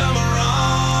get them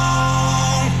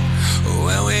wrong.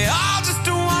 Well, we all just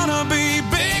wanna be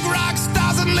big rock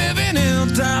stars and live in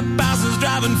hilltop houses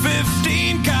driving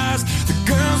 15 cars. The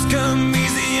girls come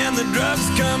easy and the drugs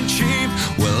come cheap.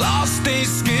 We'll all stay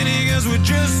skinny cause we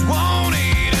just won't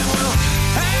eat. And we'll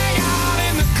hang out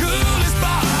in the coolest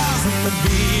bars in the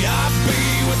VIP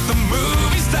with the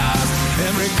movie stars.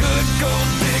 Every good gold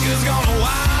digger's gonna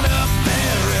wind up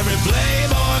there. Every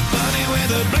playboy bunny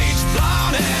with a bleached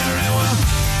blonde hair. And we'll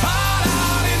hide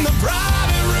out in the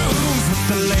private rooms with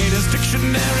the latest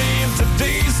dictionary of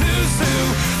today's who's who.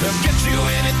 They'll get you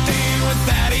anything with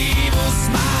that evil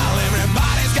smile.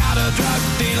 Everybody's got a drug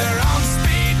dealer on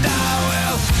speed dial.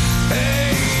 Well,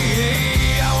 hey,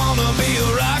 hey, I wanna be a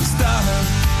rock star.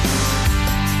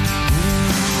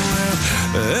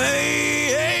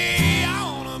 Hey, hey, I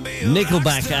wanna be a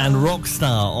Nickelback and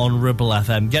Rockstar on Ribble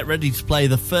FM. Get ready to play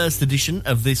the first edition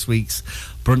of this week's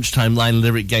Brunch Time Line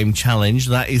Lyric Game Challenge.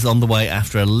 That is on the way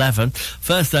after 11.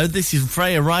 First, though, this is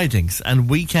Freya Ridings and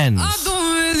Weekends. I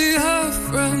don't really have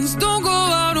friends, don't go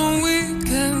out on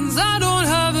weekends. I don't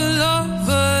have a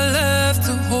lover left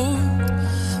to hold.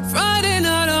 Friday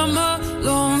night I'm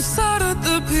alone, sat at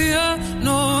the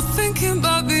piano, thinking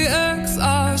about the ex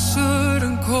I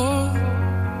shouldn't call.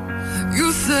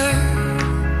 You say,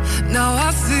 now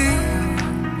I see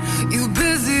you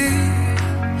busy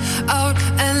out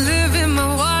and living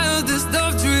my wildest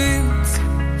of dreams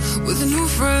with new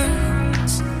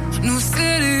friends, new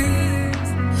cities.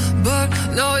 But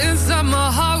now inside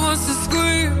my heart wants to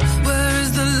scream, where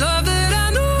is the love that I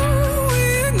knew we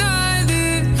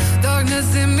ignited?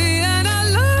 Darkness in me and I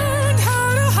learned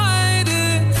how to hide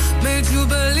it. Made you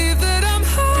believe that I'm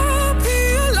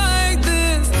happier like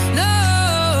this. No,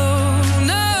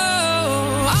 no,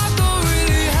 I don't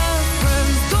really have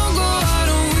friends, don't go out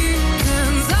on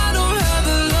weekends. I don't have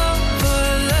a lover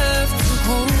left to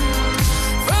hold.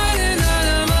 Friday night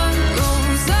I'm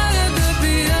alone, sat at the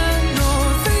piano,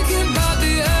 thinking about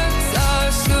the ex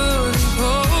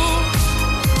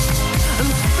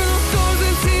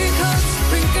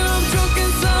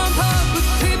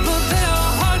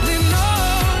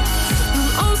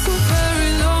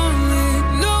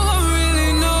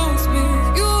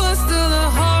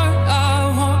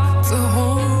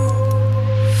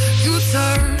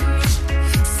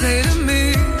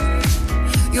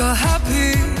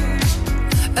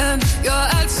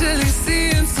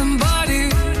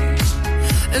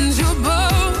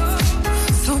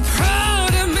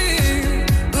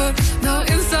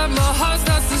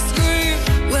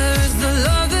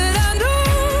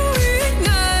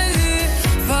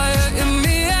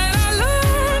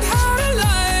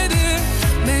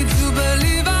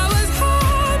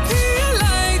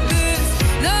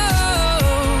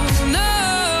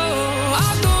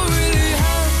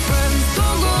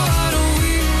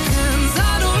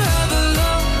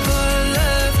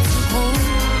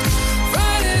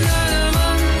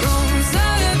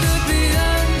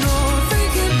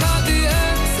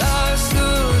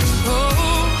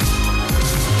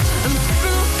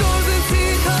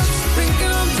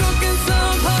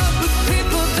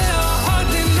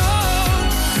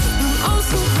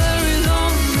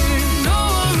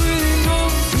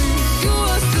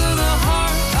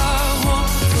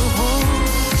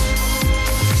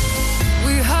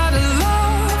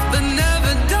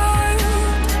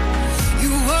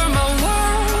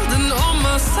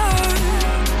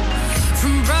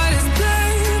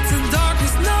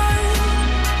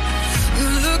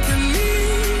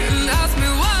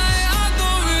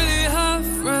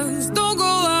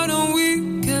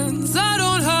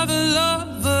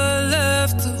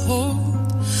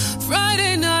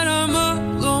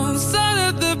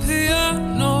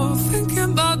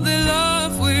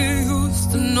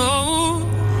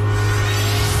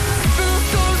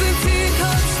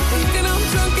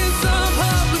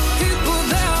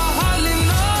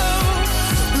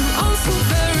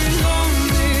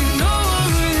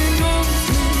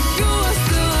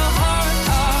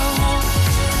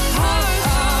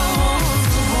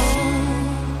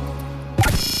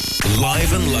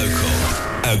live and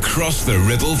local. Across the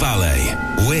Ribble Valley,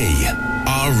 we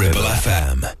are Ribble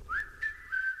FM.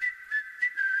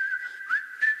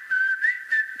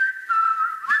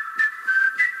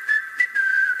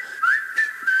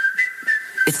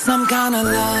 It's some kind of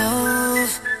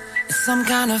love, it's some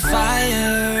kind of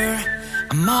fire.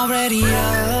 I'm already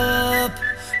up,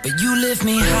 but you lift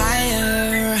me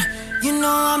higher. You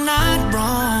know I'm not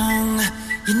wrong,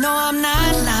 you know I'm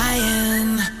not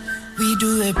lying. We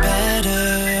do it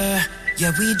better,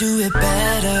 yeah, we do it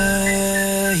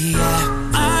better, yeah.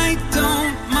 I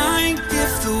don't mind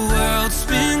if the world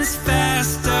spins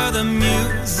faster, the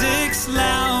music's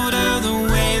louder, the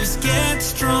waves get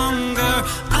stronger.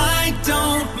 I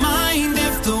don't mind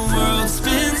if the world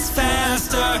spins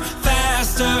faster,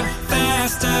 faster,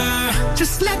 faster.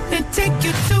 Just let me take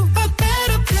you to a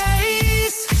better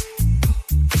place.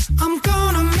 I'm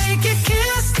gonna make you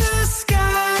kiss the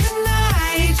sky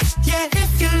tonight. Yeah,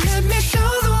 if you let me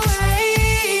show the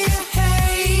way.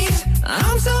 Hey,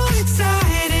 I'm so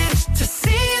excited to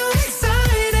see you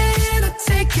excited. I'll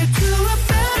take you to a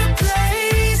better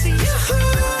place.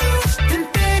 And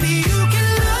baby, you can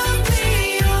love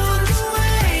me on the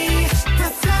way.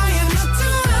 We're flying up to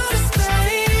outer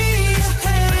space.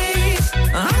 Hey,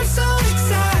 I'm so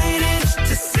excited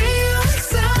to see you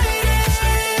excited.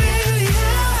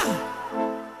 Yeah,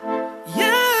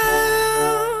 yeah.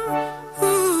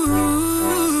 Ooh.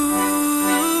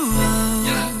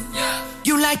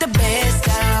 You like the bass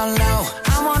down low.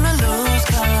 I wanna lose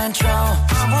control.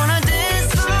 I wanna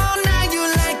dance all night. You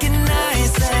like it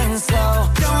nice and slow.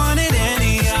 Don't want it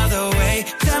any other way.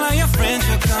 Tell all your friends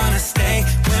we're gonna stay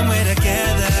when we're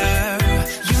together.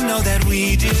 You know that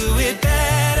we do it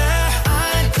better.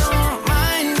 I don't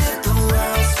mind if the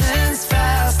world spins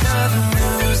faster, the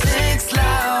music's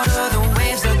louder, the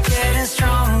waves are getting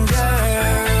stronger.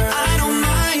 I don't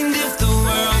mind if the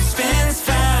world spins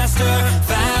faster,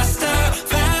 faster,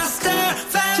 faster,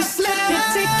 faster. Just let me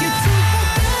take you to a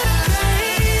better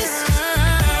place.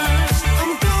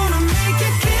 I'm gonna make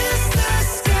you kiss the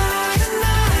sky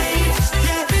tonight.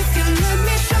 Yeah, if you let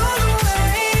me show the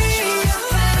way.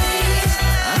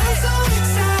 I'm so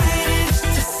excited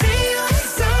to see you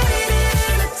excited.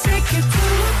 I'll take you to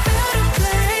a better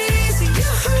place.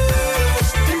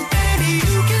 And baby,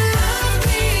 you can love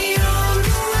me on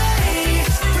the way.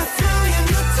 We're flying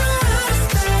up to outer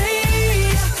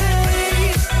space.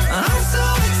 I'm so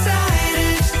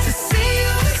excited to see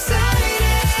you excited.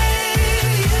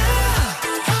 Yeah,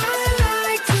 I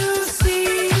like to see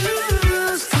you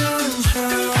lose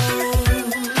control.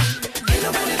 Ain't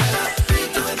nobody better, we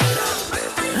do it better.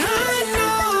 I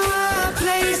know a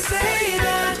place, say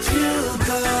that you'll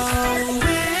go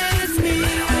with me.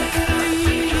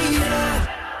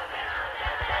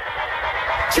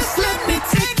 Just let me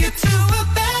take you to a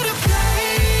better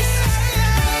place.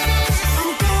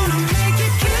 I'm gonna make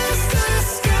you kiss the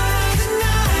sky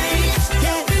tonight.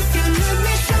 Yeah, if you let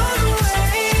me show the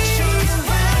way.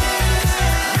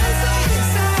 I'm so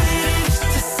excited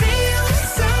to see you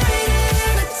excited.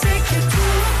 I'll take you to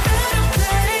a better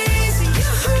place.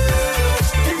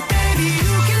 And baby,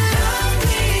 you can love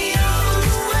me all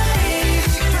the way.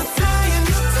 We're flying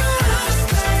up to outer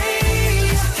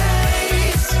space.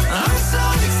 I'm so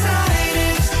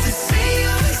excited to see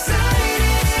you excited.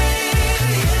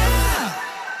 Yeah.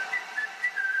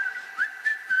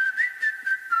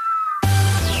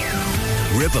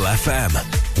 Ribble FM.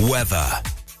 Weather.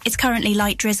 It's currently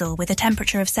light drizzle with a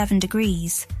temperature of 7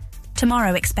 degrees.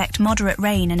 Tomorrow expect moderate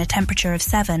rain and a temperature of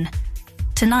 7.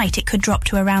 Tonight it could drop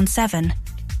to around 7.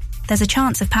 There's a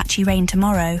chance of patchy rain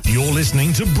tomorrow. You're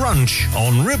listening to Brunch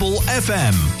on Ribble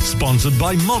FM, sponsored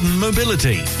by Modern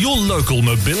Mobility, your local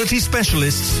mobility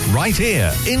specialists right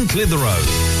here in Clitheroe.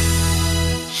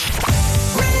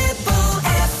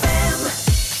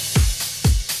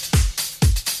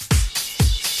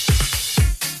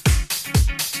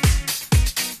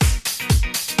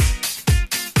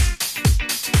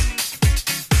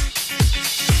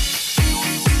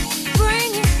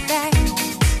 Bring it back,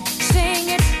 sing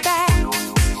it back,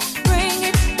 bring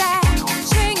it back,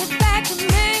 sing it back to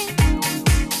me.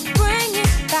 Bring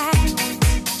it back,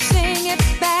 sing it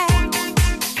back,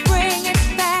 bring it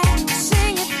back,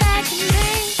 sing it back to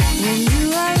me.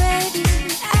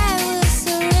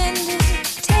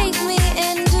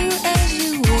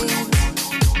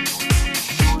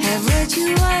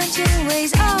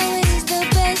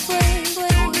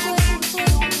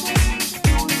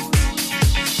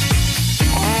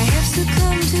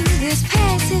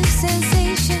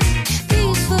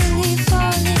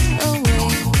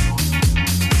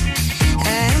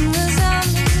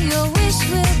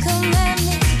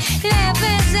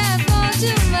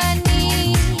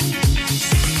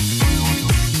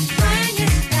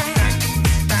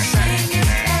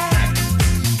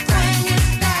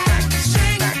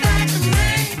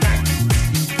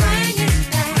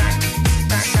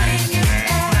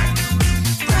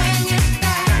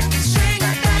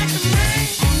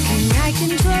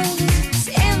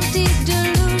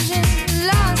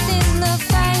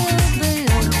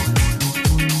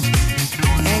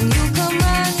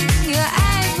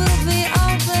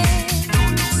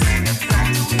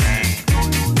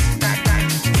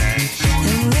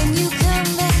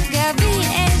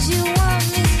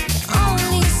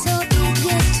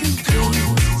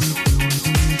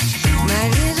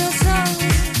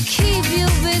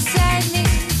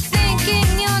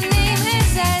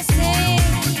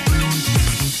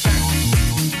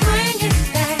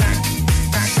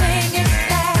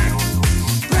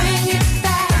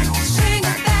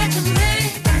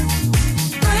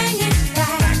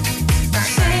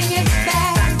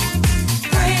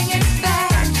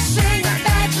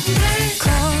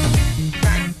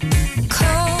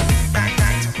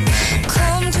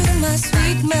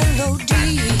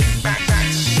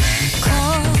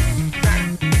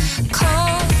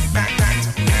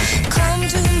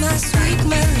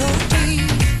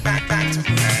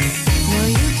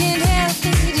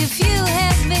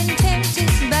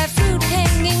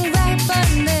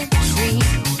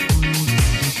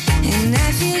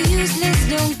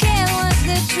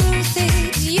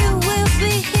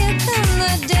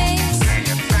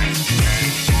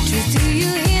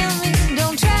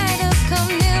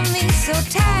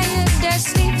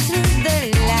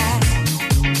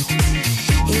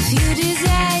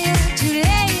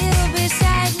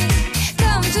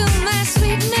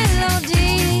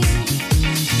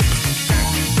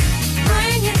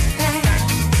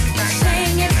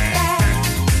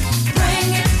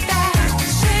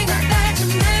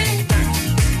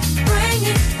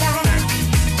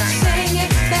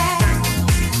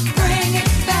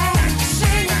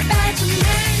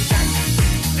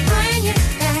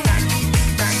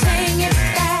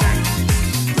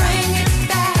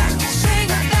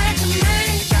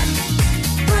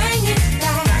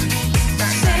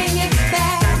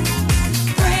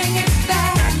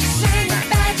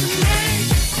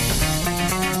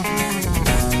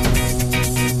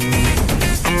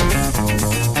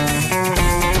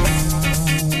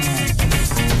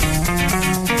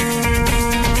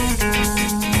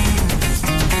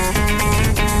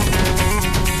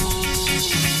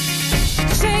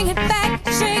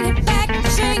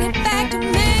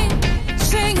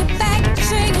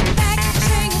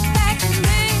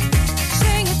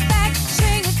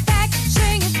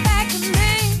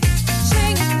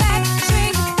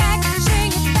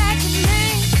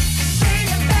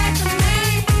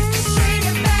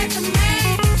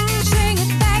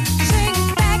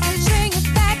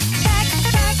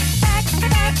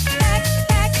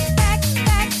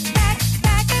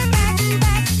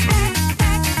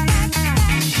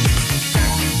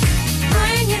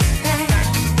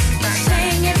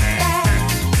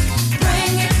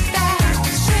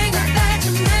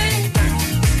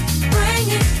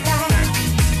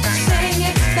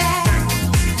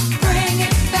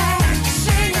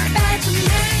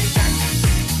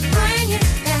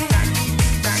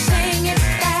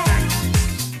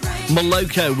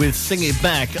 Moloko with Sing It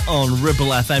Back on Ribble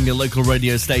FM, your local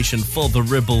radio station for the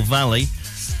Ribble Valley.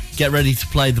 Get ready to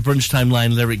play the Brunch Time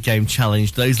Line Lyric Game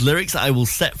Challenge. Those lyrics I will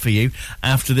set for you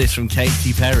after this from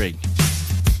Katy Perry.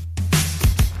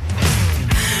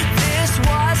 This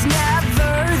was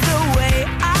never the way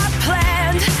I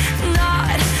planned,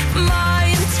 not my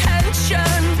intention.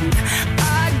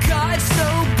 I got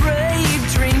so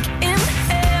brave, drink in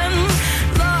hand,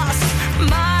 lost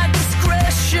my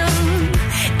discretion.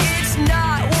 It's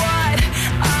not what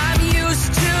I'm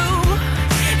used to,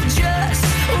 just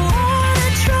wanna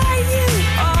try you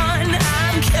on.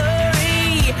 I'm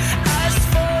curious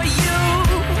for you,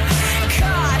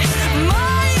 caught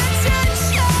my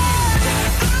attention.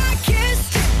 I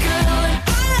kissed a girl and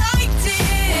I liked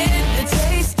it, the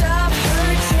taste of her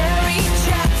cherry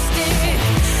chapstick.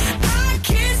 I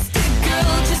kissed a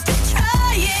girl just to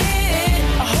try it,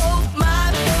 I hope my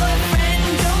boyfriend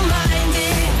don't mind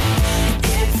it.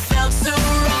 It felt so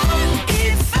wrong,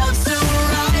 it felt so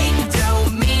right,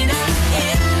 don't mean I'm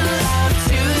in love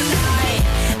tonight.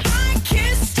 I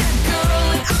kissed a girl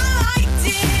and I liked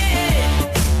it,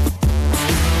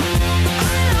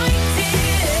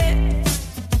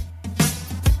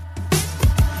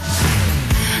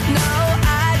 No,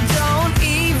 I don't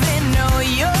even know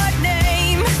your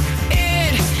name,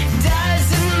 it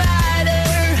doesn't matter.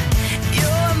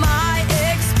 You're my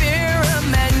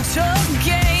experimental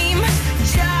game,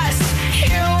 just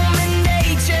human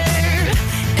nature.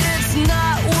 It's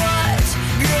not what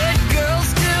good girls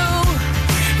do,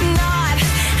 not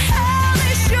how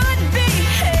they should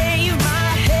behave.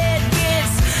 My head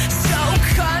gets so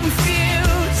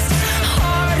confused,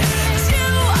 hard to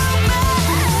obey.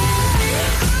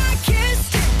 I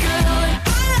kissed a girl and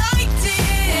I liked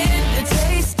it, the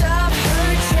taste of her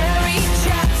cherry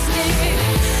chapstick.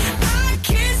 I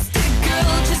kissed a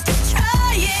girl just to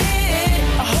try it,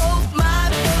 I hope my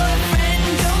boyfriend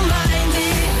don't mind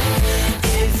it.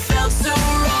 It felt so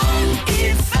wrong,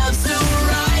 it felt so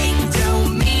right,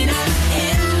 don't mean I'm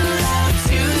in love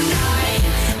tonight.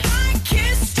 I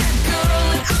kissed a girl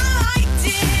and I liked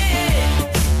it,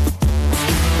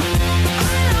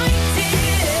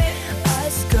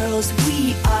 Us girls,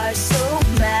 we are so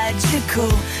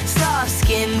magical, soft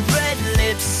skin, red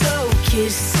lips, so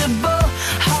kissable,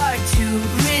 hard to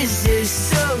resist,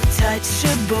 so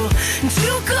touchable,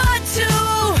 too good to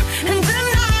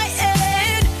deny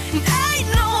it. Ain't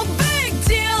no big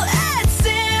deal, it's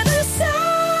innocent.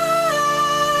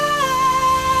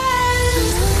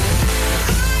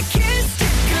 I kissed a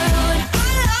girl and I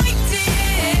liked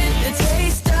it, the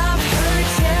taste of her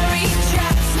cherry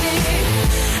chapstick.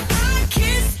 I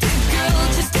kissed a girl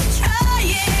just to try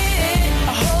it,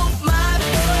 I hope my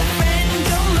boyfriend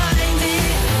don't mind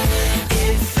it.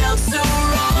 It felt so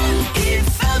wrong, it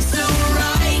felt so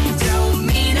right, don't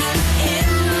mean I'm in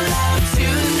love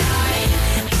tonight.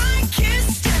 I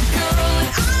kissed a girl and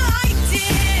I liked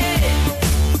it,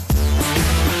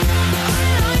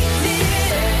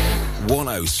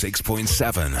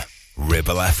 106.7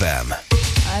 Ribble FM.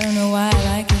 I don't know why I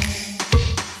like it,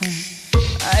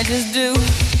 I just do.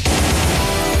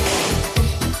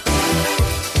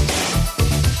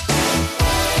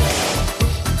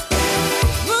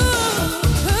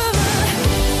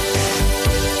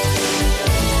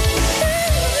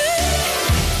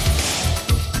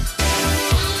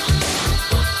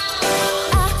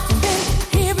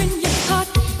 Hearing your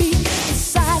heartbeat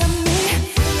inside of me,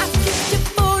 I keep your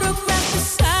photograph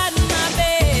beside my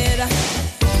bed.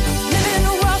 Living in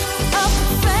a world of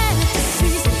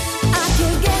fantasies, I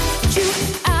can't get you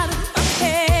out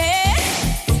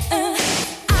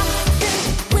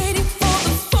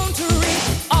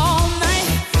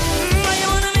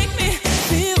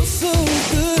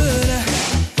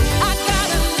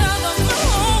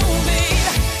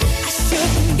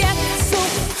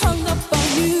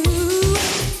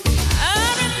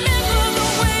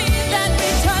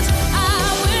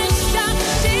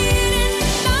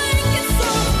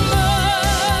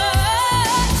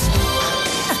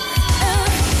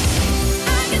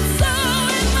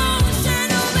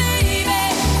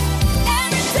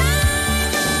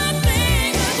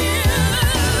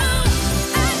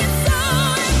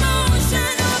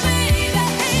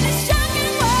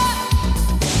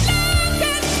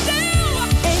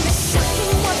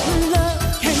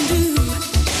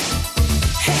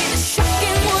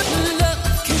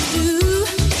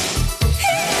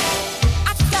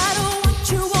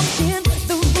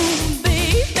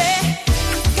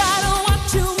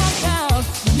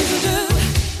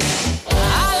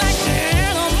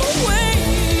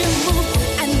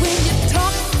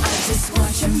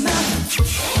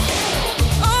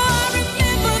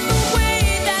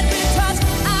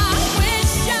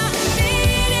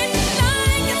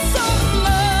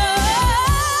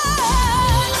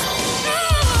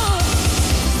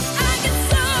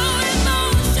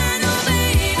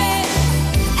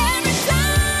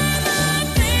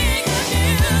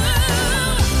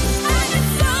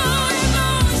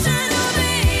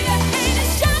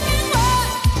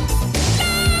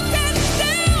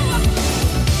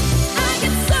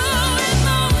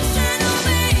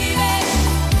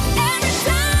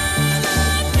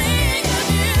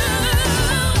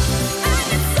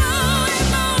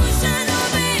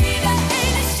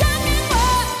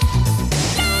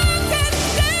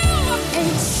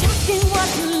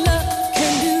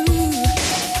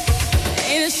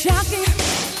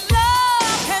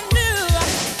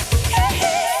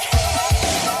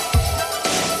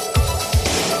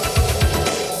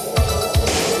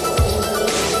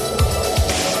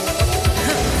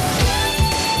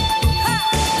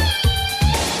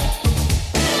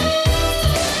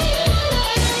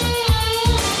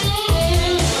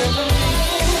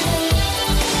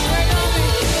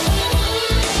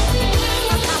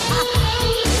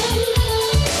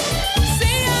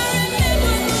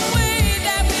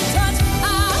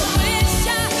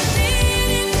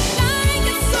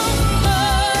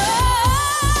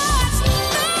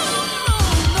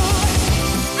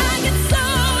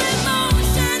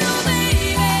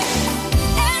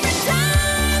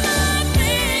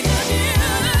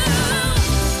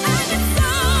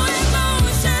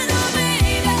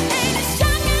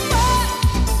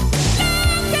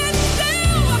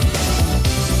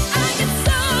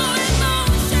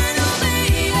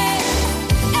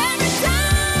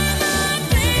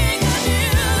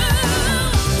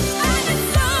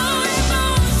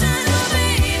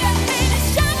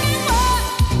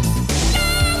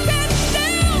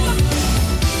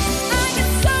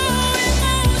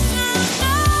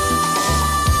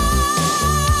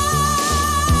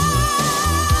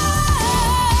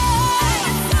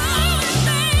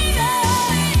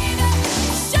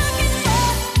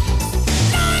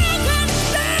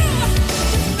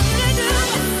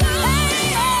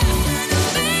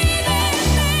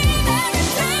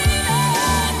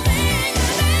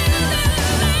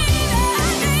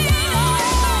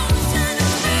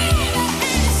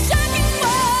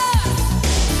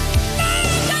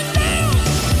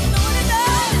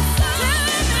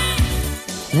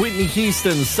Whitney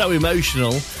Houston, So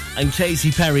Emotional, and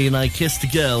Katy Perry and I Kissed a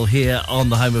Girl here on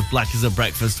the home of Black as a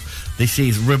Breakfast. This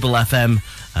is Ribble FM,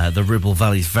 the Ribble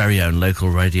Valley's very own local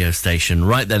radio station.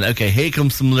 Right then, okay, here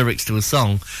comes some lyrics to a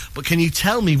song, but can you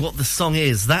tell me what the song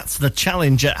is? That's the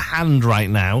challenge at hand right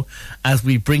now as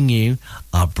we bring you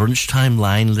our Brunch Time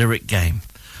Line lyric game.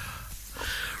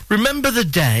 Remember the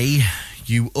day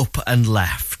you up and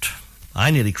left. I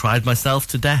nearly cried myself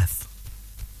to death.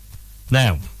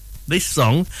 Now, this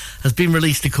song has been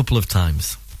released a couple of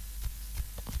times.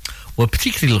 We're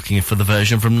particularly looking for the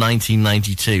version from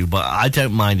 1992, but I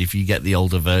don't mind if you get the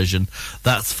older version.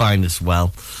 That's fine as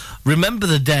well. Remember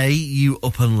the day you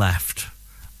up and left.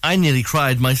 I nearly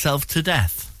cried myself to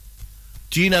death.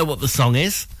 Do you know what the song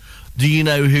is? Do you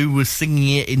know who was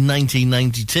singing it in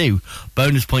 1992?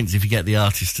 Bonus points if you get the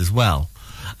artist as well.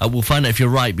 We'll find out if you're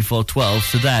right before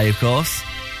 12 today, of course.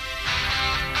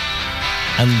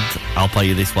 And I'll play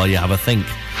you this while you have a think.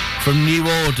 From New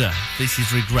Order, this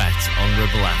is Regret on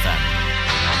Ribble FM.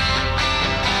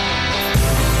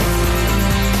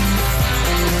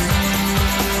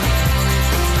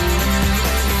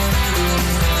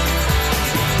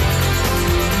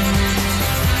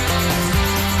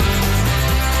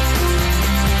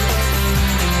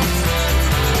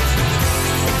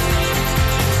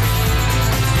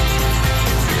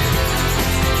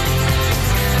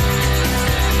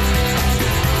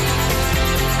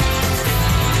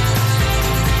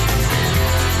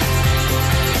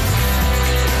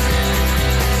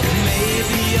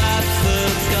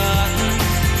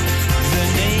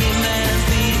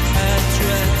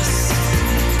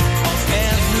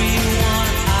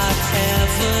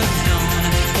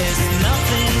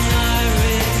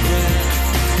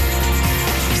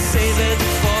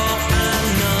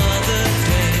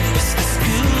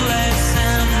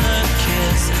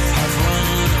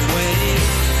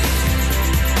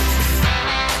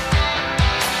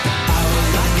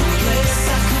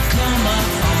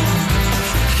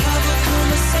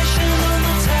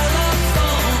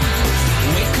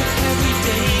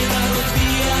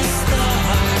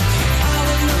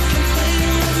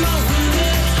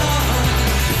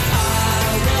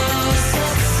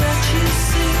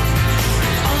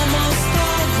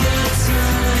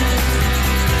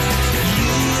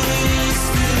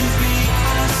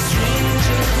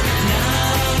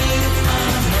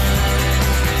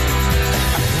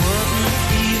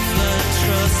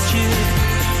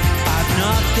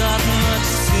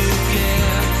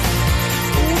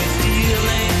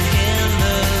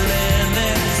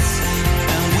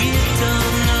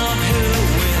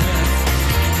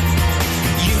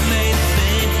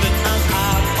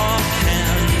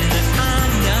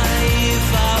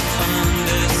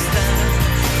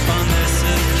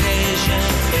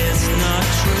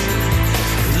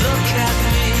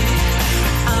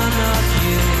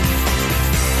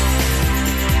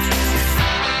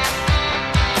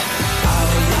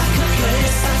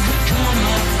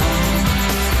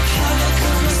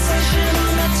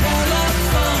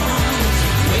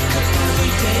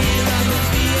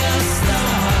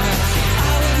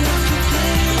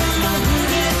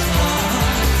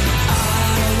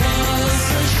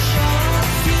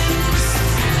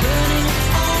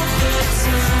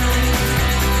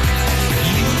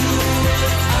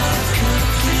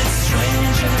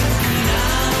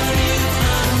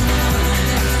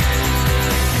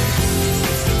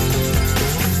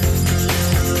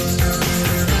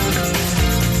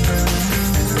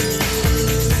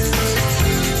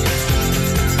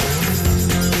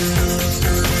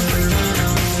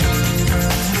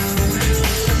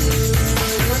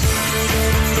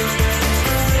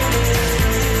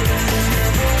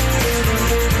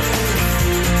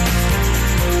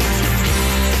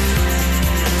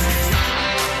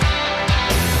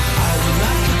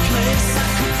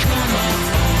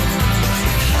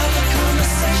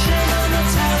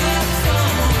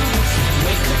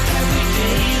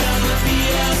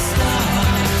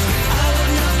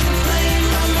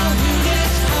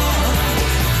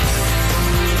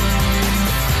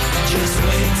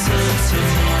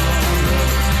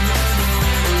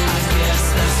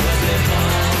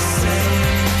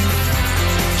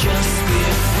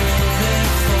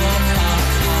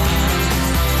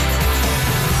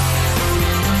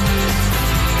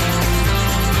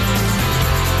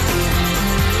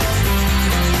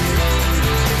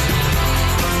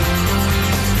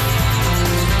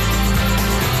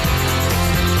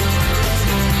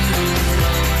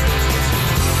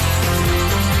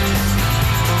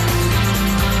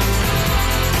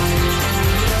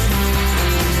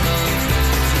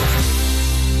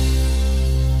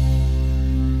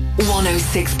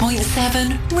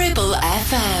 .7 Ribble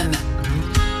FM.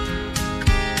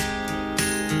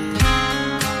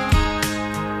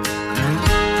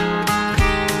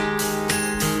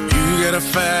 a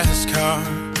fast car,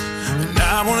 and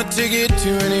I wanna take it to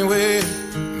anywhere.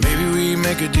 Maybe we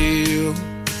make a deal.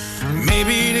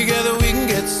 Maybe together we can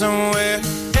get somewhere.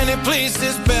 Any place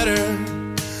is better.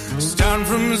 Starting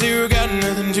from zero, got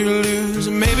nothing to lose.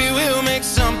 Maybe we'll make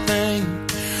something.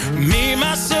 Me,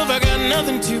 myself, I got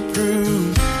nothing to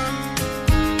prove.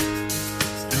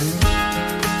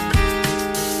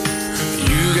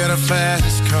 You got a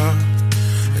fast car,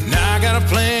 and I got a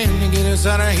plan to get us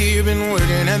out of here. Been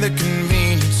working at the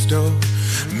convenience store.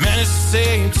 Managed to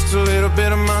save just a little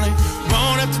bit of money.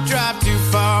 Won't have to drive too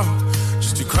far,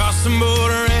 just to cross the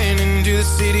border and into the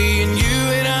city. And you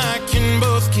and I can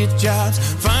both get jobs,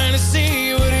 finally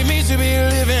see what it means to be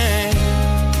living.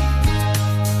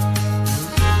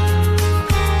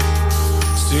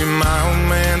 See, my old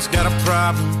man's got a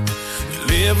problem. He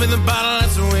live with a bottle,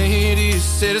 that's the way it is.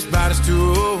 Said his body's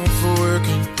too old for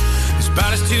working. His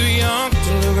body's too young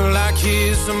to look like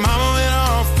his. So mama went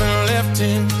off and left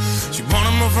him. She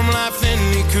wanted more from life than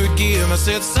he could give. I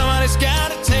said somebody's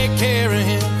gotta take care of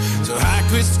him. So I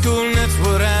quit school and that's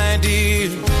what I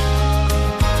did.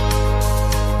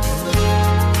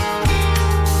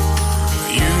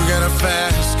 You got a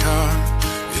fast car.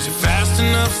 Is it fast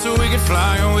enough so we can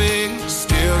fly away?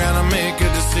 Still gotta make a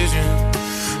decision.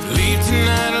 Leave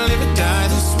tonight or live or die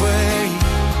this way.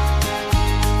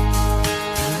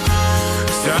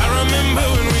 So I remember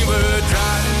when we were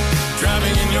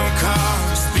driving in your car.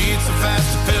 Speed so fast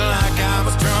I felt like I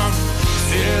was drunk.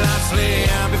 City lights lay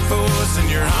out before us, and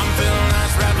your arm felt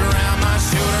nice wrapped around my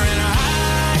shoulder. And I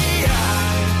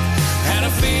had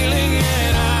a feeling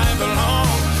that I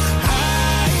belonged. I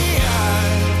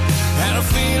had a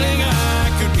feeling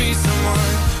I could be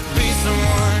someone, be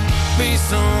someone, be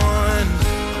someone.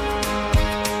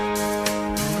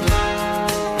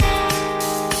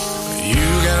 You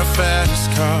got a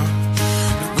fast car.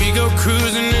 We go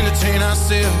cruising, entertain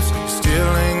ourselves.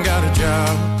 Still ain't got a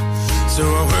job. So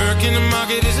I work in the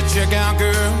market as a checkout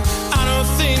girl. I know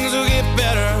things will get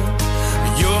better.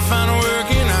 You'll find work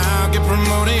and I'll get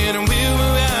promoted, and we'll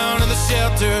move out of the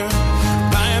shelter,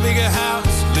 buy a bigger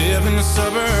house, live in the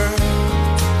suburbs.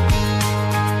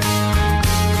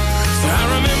 So I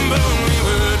remember when we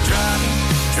were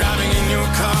driving in your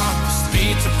car.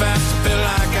 Speed so fast I felt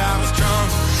like I was drunk.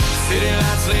 City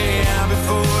lights lay out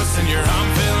before us, and your arm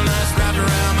felt nice wrapped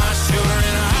around my shoulder.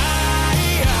 And I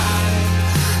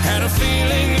had a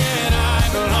feeling that I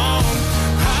belonged.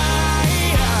 I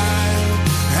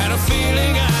had a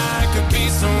feeling I could be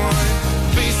someone,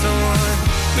 be someone,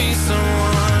 be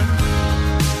someone.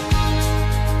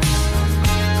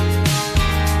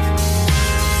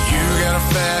 You got a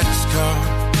fast car,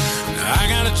 I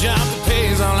got a job that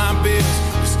pays all our bills.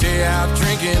 We stay out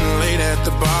drinking late at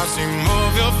the bar, see more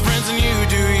of your friends than you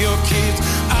do your kids.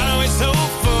 I'd always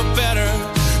hope for better.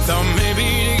 Thought maybe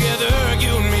together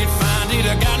you and me'd find it.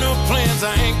 I got no plans,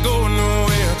 I ain't going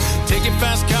nowhere. Take your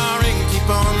fast car and keep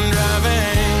on driving.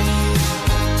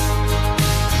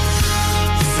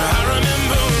 So I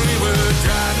remember when we were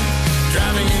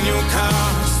driving in your car.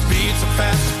 Speed so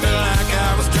fast I felt like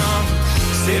I was drunk.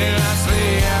 City lights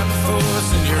lay out before us,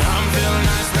 and your arm felt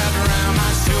nice wrapped around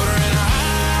my shoulder. And I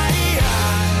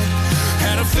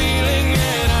had a feeling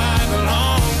that I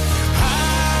belonged.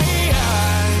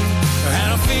 I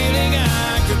had a feeling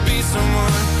I could be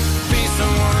someone, be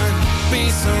someone, be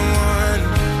someone.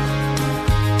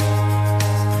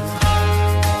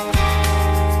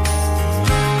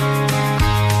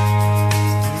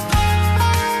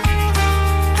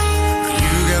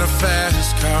 You got a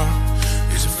fast car.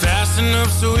 Is it fast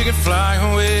enough so we can fly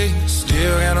away?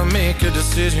 Still gotta make a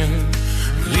decision.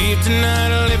 Leave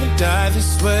tonight or live and die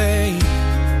this way.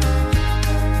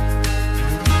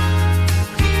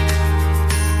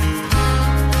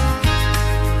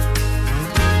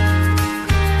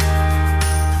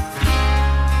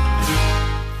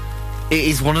 It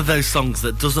is one of those songs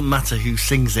that doesn't matter who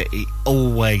sings it, it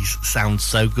always sounds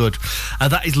so good.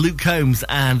 That is Luke Combs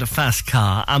and Fast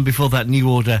Car, and before that, New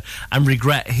Order and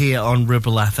Regret here on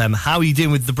Ribble FM. How are you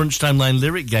doing with the Brunch Timeline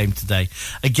lyric game today?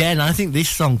 Again, I think this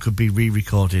song could be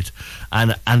re-recorded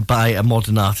and by a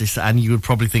modern artist, and you would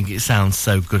probably think it sounds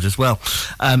so good as well.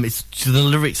 The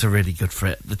lyrics are really good for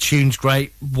it. The tune's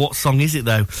great. What song is it,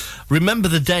 though? Remember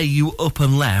the day you up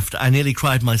and left, I nearly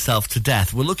cried myself to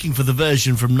death. We're looking for the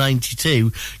version from 92.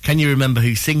 Can you remember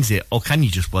who sings it, or can you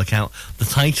just work out the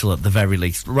title at the very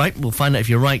least? Right, we'll find out if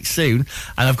you're right soon.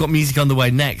 And I've got music on the way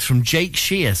next from Jake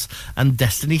Shears and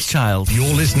Destiny's Child.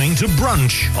 You're listening to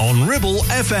Brunch on Ribble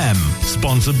FM,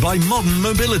 sponsored by Modern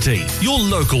Mobility, your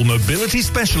local mobility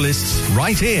specialists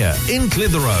right here in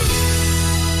Clitheroe.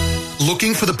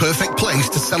 Looking for the perfect place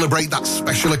to celebrate that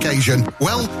special occasion?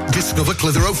 Well, discover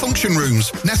Clitheroe Function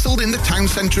Rooms. Nestled in the town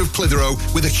centre of Clitheroe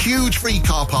with a huge free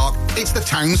car park, it's the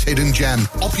town's hidden gem.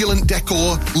 Opulent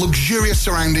decor, luxurious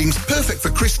surroundings, perfect for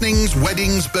christenings,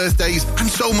 weddings, birthdays, and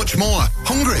so much more.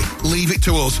 Hungry? Leave it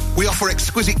to us. We offer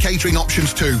exquisite catering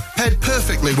options too, paired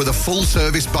perfectly with a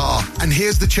full-service bar. And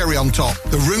here's the cherry on top.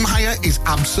 The room hire is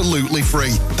absolutely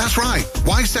free. That's right.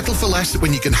 Why settle for less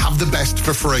when you can have the best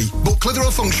for free? Book Clitheroe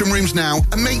Function Rooms now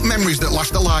and make memories that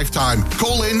last a lifetime.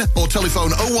 Call in or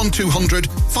telephone 01200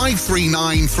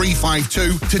 539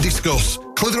 352 to discuss.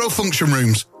 Clitheroe Function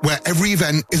Rooms, where every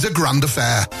event is a grand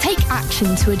affair. Take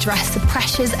action to address the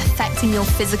pressures affecting your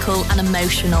physical and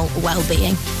emotional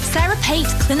well-being. Sarah Pate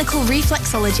Clinical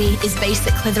Reflexology is based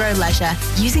at Clitheroe Leisure.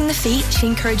 Using the feet, she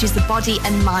encourages the body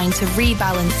and mind to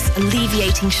rebalance,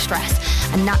 alleviating stress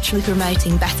and naturally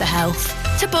promoting better health.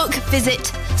 To book, visit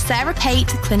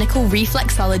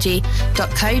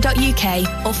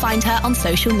sarahpateclinicalreflexology.co.uk or find her on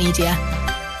social media.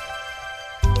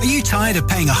 Are you tired of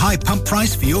paying a high pump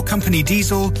price for your company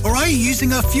diesel? Or are you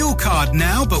using a fuel card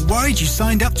now but worried you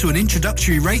signed up to an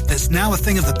introductory rate that's now a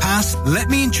thing of the past? Let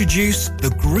me introduce the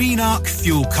Green Arc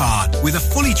Fuel Card. With a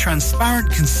fully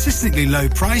transparent, consistently low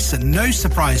price and no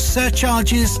surprise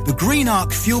surcharges, the Green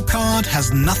Arc Fuel Card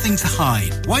has nothing to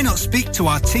hide. Why not speak to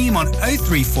our team on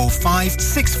 0345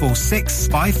 646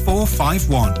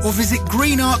 5451 or visit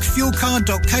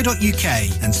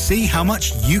greenarcfuelcard.co.uk and see how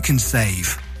much you can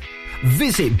save.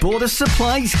 Visit Border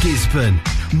Supplies Gisborne.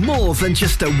 More than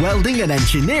just a welding and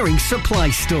engineering supply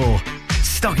store.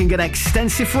 Stocking an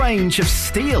extensive range of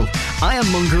steel,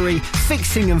 ironmongery,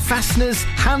 fixing and fasteners,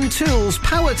 hand tools,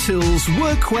 power tools,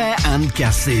 workwear and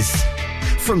gases.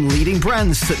 From leading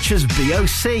brands such as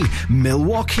BOC,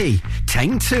 Milwaukee,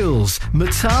 Tang Tools,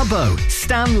 Metabo,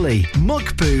 Stanley,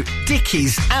 Muck Boot,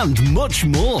 Dickies and much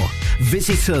more.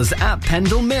 Visit us at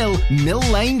Pendle Mill, Mill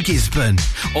Lane, Gisborne,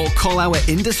 or call our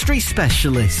industry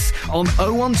specialists on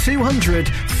 01200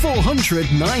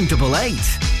 400 988.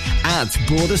 At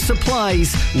Border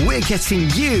Supplies, we're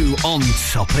getting you on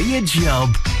top of your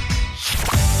job.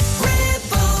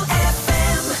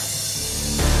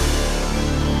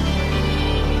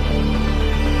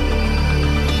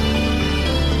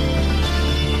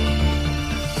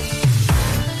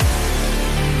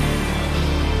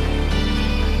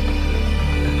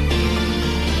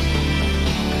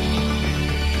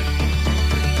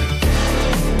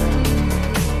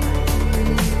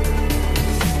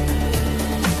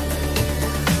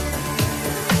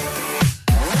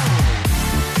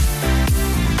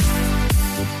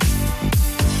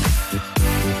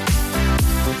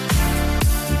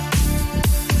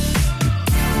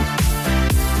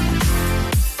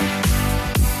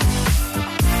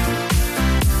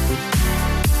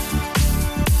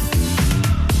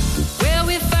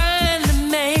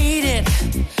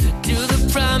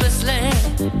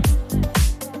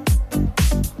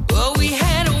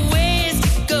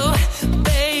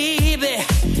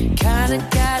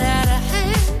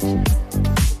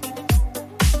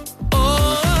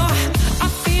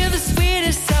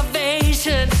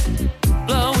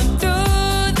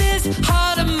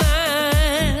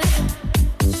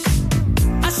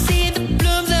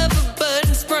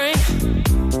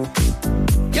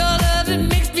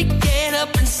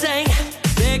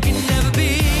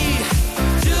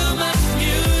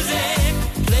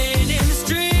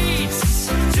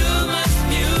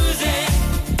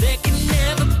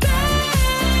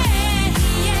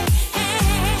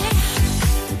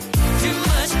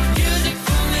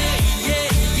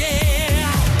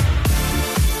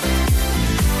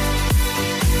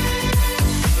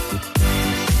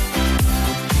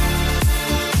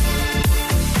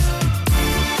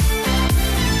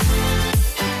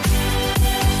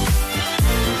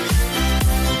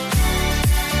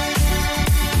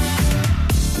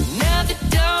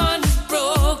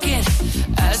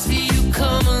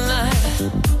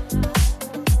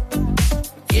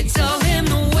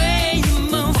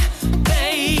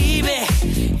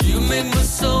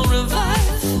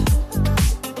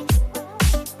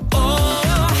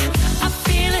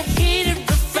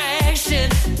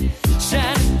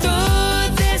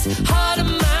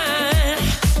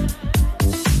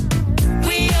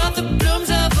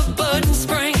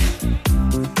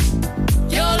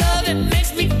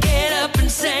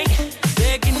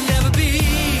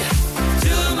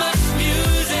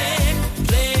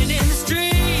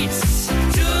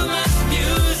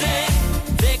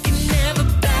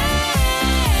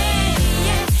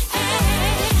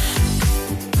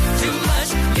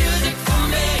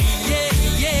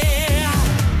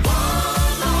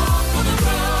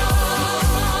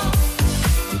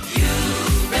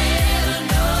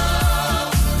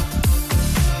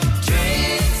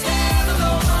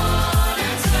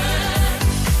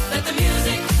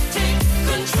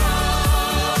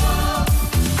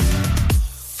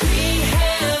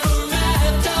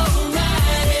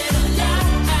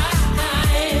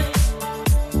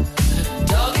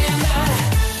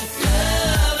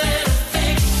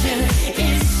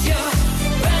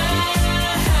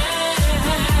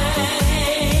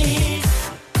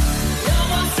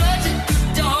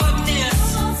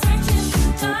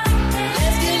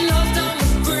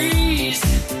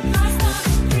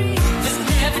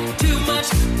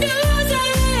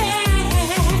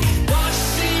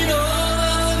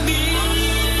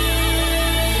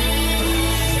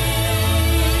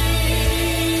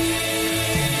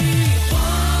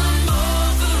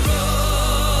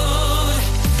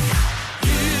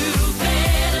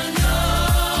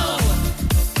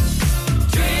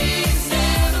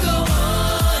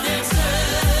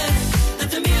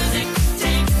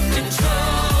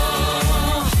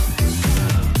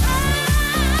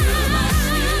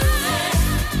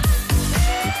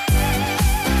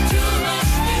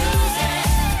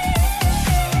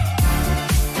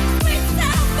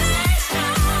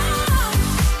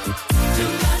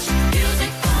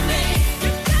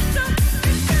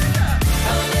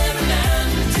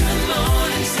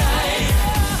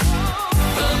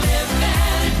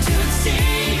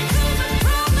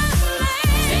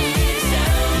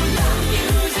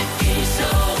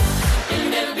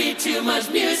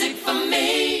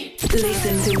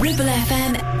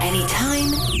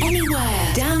 anytime,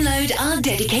 anywhere. Download our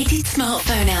dedicated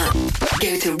smartphone app.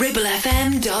 Go to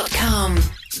ribblefm.com.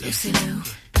 Lucy Lou,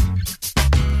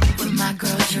 with my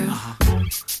girl Drew,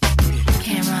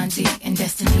 Cameron D and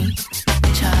Destiny,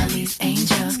 Charlie's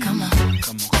Angels, come on.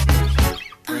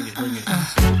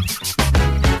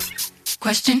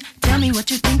 Question, tell me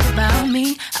what you think about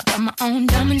me. I buy my own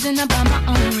diamonds and I buy my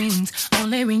own rings.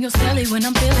 Only ring your celly when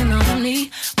I'm feeling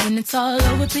lonely. When it's all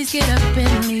over, please get up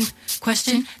and leave.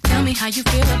 Question, tell me how you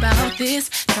feel about this.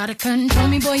 Try to control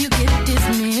me, boy, you get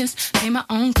dismissed. Pay my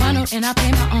own condo and I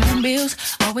pay my own bills.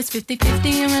 Always 50-50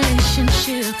 in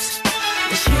relationships.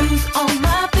 The shoes on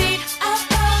my feet,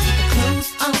 the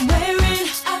clothes I'm wearing,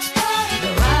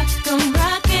 the rock I'm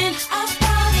rocking.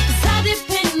 'Cause I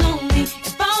depend on me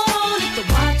if I wanted the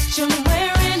watch I'm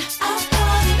wearing,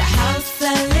 the house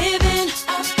I live in,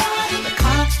 the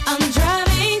car I'm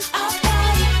driving. I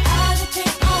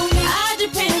depend on me. I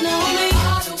depend on me.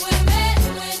 All the women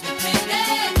who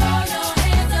independent, throw your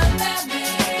hands up at me.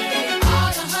 All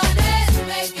the honeys who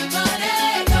making money,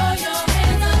 throw your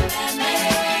hands up at me.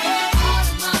 All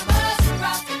the mamas who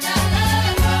rock the dollar,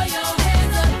 throw your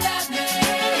hands up at me.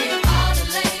 All the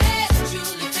ladies who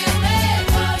truly feel me,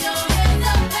 throw your hands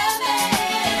up at me.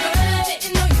 Girl, I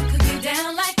didn't know you could get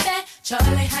down like that.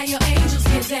 Charlie, how your angels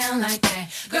get down like that.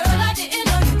 Girl, I didn't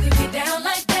know you could get down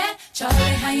like that.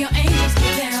 Charlie, how your angels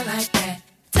get down like that.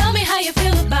 Tell me how you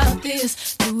feel about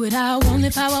this. Do what I want,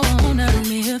 live how I wanna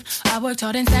live. I worked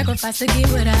hard and sacrificed to get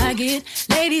what I get.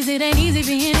 Ladies, it ain't easy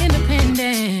being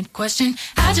independent. Question,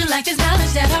 how'd you like this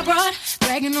knowledge that I brought?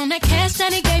 Bragging on that cash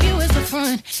that he gave you as the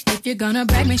front. If you're gonna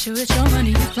brag, make sure it's your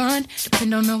money you fund.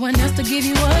 Depend on no one else to give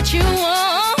you what you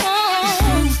want. The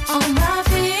shoes on my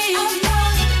feet,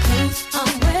 the clothes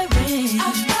I'm wearing,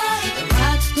 the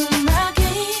rock I'm rocking.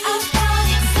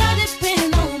 'Cause I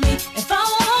depend on me if I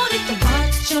wanted the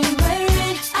watch I'm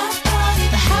wearing,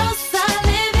 the house I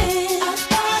live in,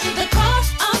 the car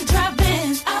I'm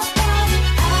driving. I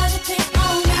depend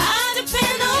on me. I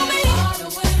depend on me. All the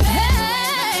women,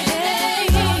 hey,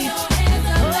 throw your hands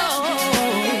up at me.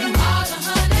 All the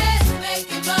honeys who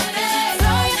making money,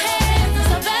 throw your hands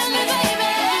up at me,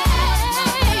 baby.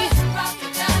 Rock the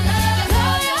dollar,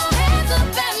 throw your hands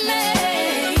up at me.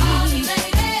 All the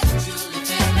ladies who truly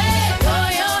feel me, throw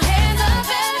your hands up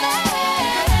at me.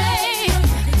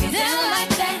 Get down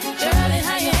like that, Charlie,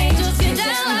 how your angels get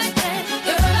down like that.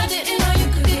 Girl, I didn't know you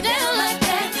could get down like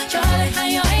that. Charlie, how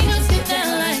your angels get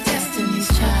down like that. Destiny's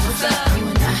Child, what's up? You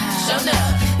and I have, show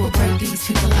up. We'll break these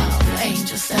people out,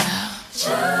 angel style.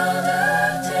 Child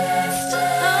of destiny.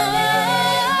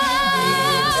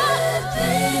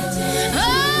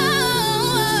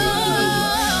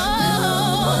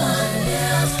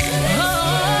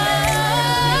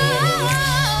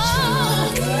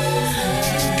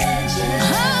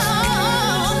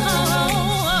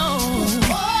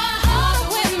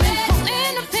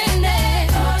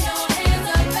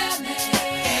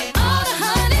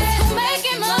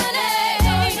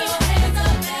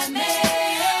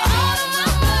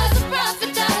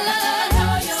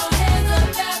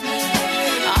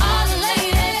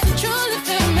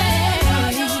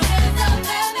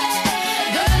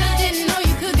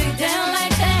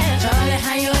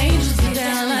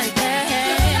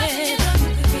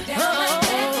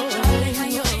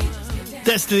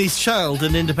 Destiny's Child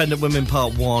and Independent Women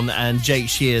Part 1 and Jake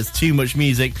Shear's Too Much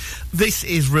Music. This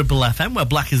is Ribble FM, where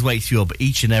Blackers wakes you up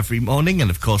each and every morning,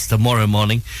 and of course tomorrow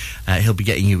morning he'll be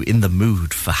getting you in the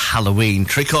mood for Halloween.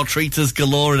 Trick-or-treaters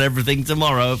galore and everything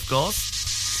tomorrow, of course.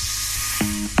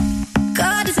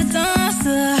 God is a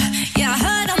dancer. Yeah, I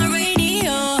heard on the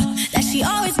radio that she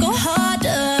always go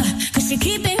harder, 'cause she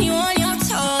keeping you on your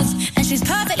toes, and she's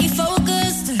perfectly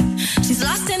focused. She's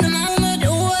lost in the moment.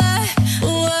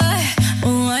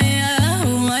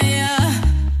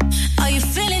 Are you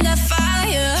feeling that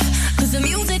fire? 'Cause the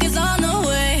music is on the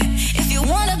way. If you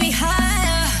wanna be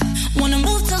higher, wanna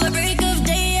move till the break of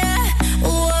day, yeah.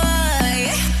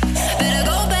 Better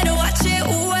go, better watch it,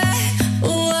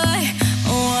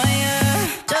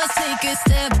 just take it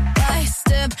step by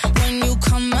step. When you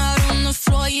come out on the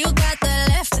floor, you got that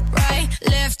left, right,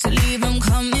 left to leave them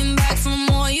coming back for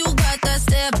more. You got that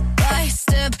step by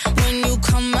step. When you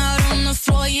come out on the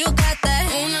floor, you got that.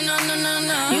 Oh no no no no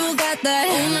no. You got that.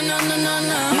 Oh no no no no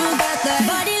no. You got that.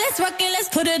 Body, let's rock it, let's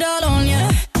put it all on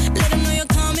ya. Let them know you're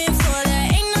coming for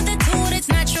that. Ain't nothing to it, it's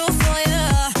natural for ya.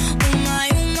 Oh my,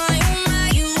 oh my, oh my.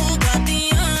 You got the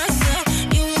answer.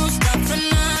 You won't stop for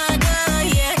nada,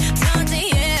 yeah. Flaunt it,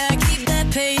 yeah. Keep that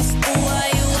pace. Oh, why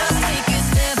you just take it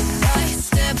step by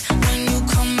step. When you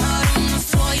come out on the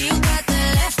floor, you got that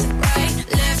left, right,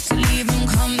 left. Leave them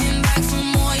coming back for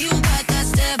more. You got that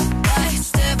step by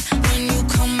step.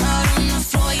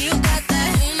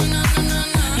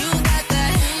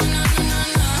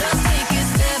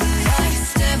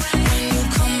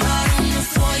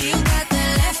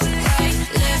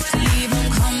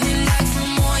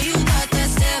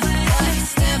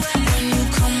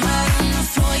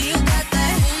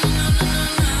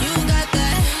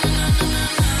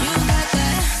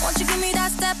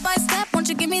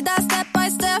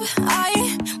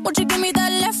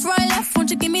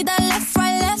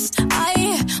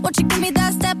 left. Won't you give me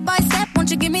that step by step?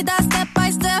 Won't you give me that step by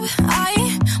step?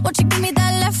 Won't you give me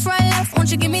that left, right, left?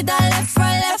 Won't you give me that left,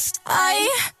 right, left?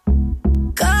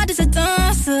 God is a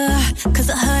dancer, 'cause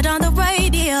I heard on the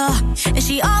radio, and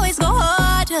she always go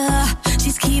harder.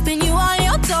 She's keeping you on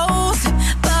your toes,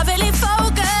 perfectly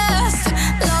focused,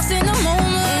 lost in the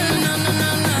moment.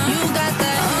 You got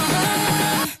that.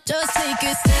 Just take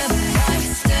it step by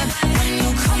step. When you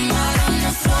come out on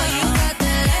the floor, you got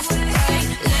that left, right,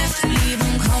 left. Leave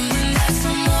them coming back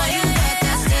some more. You got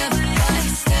that step by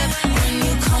step. When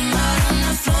you come out on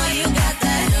the floor, you got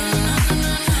that.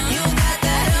 You got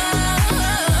that.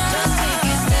 Just take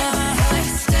it step by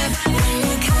step. When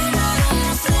you come out on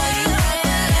the floor, you got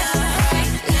that left,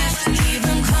 right, left. Keep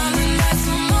them coming back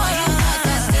some more. You got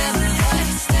that step by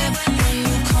step. When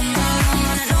you come out on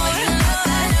the floor, you got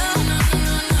that.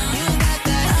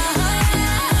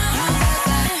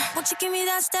 Won't you give me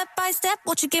that step by step?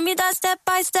 Won't you give me that step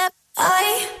by step?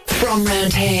 From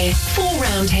round here, for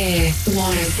round here,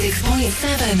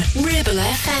 106.7 Ribble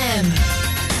FM.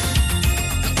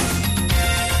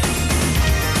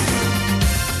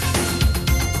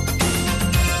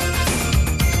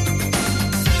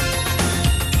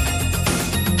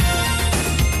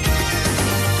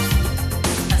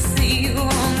 I see you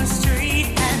on the street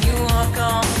and you walk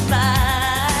on by.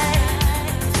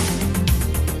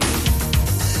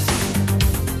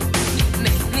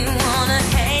 Make me wanna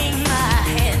hang my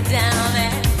head down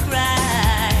and cry.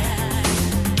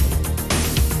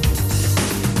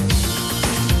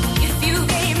 If you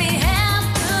gave me half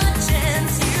the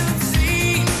chance, you'd see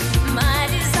my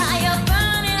desire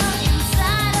burning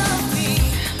inside of me.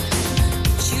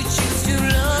 But you choose to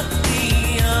look the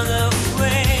other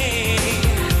way.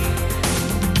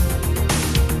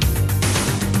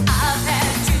 I've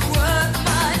had to work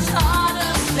much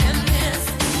harder than this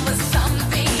for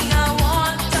something I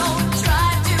want. Don't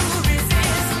try to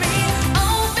resist me.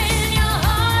 Open your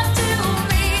heart to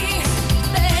me,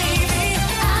 baby.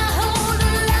 I hold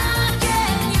the lock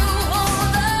and you hold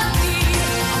the key.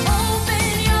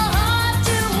 Open your heart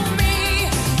to me,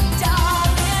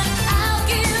 darling. I'll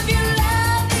give you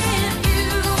love if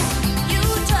you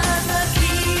turn the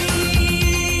key.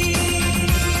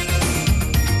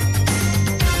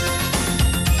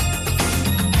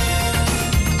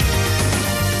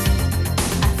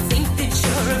 I think that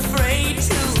you're afraid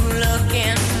to look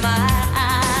in my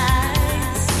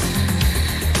eyes.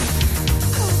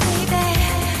 Oh, baby,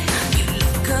 you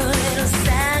look a little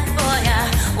sad, boy. I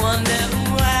wonder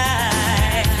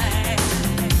why.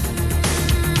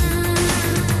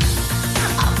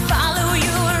 I follow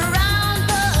you around,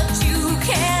 but you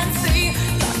can't see.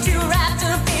 You're too wrapped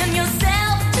up in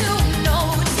yourself to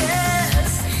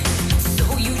notice. So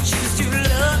you choose to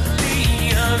look the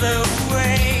other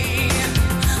way.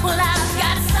 Well, I've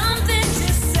got something to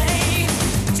say.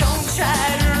 Don't try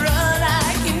to run,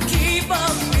 I can keep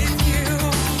up with you.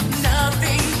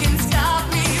 Nothing can stop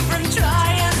me from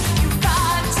trying. You've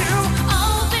got to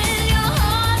open your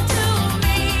heart to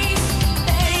me,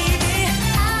 baby.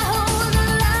 I hold the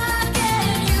lock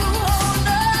and you hold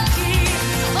the key.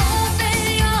 Open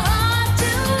your heart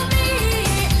to me,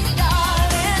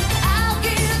 darling. I'll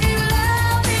give you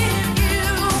love if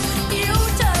you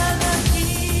turn the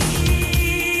key.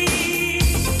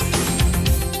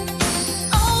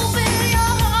 Open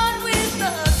your heart with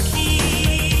the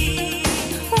key.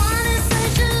 One is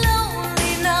such a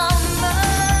lonely number.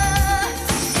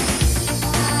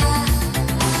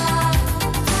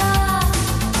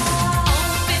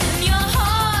 Open your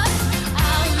heart,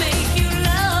 I'll make you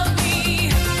love me.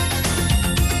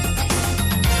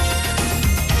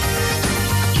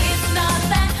 It's not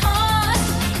that hard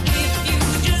if you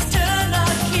just turn the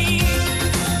key.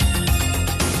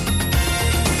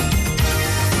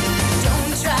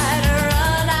 Don't try to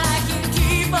run, I can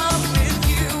keep up with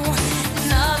you.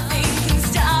 Nothing can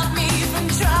stop me from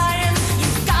trying.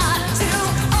 You've got to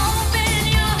open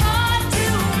your heart to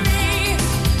me,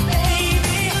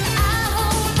 baby. I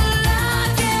hold the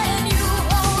lock and you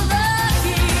hold the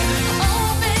key.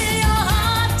 Open your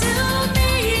heart to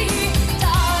me,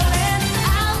 darling.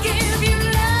 I'll give you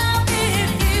love if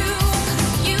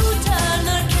you turn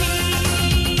the key.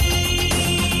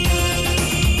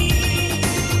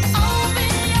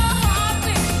 Open your heart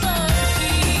with the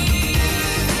key.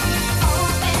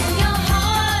 Open your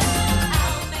heart.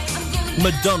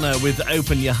 Madonna with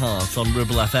Open Your Heart on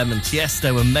Ribble FM, and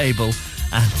Tiesto and Mabel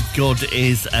and God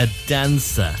is a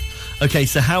Dancer. Okay,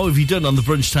 so how have you done on the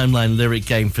Brunch Timeline lyric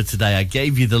game for today? I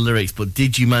gave you the lyrics, but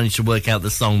did you manage to work out the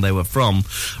song they were from?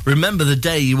 Remember the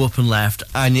day you up and left?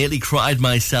 I nearly cried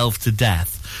myself to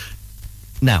death.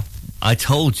 Now, I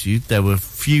told you there were a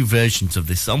few versions of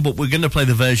this song, but we're going to play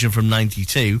the version from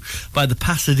 92 by the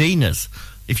Pasadenas.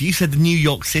 If you said the New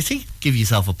York City, give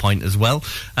yourself a point as well,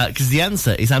 because the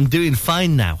answer is I'm Doing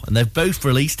Fine Now, and they've both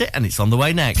released it, and it's on the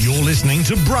way next. You're listening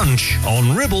to Brunch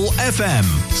on Ribble FM,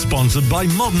 sponsored by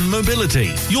Modern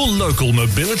Mobility, your local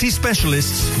mobility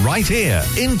specialists right here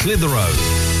in Clitheroe.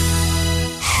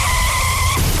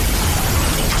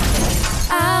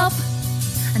 Help,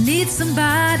 I need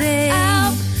somebody.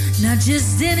 Help, not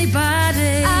just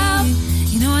anybody. Help,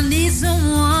 you know I need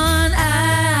someone. Help.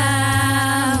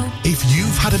 If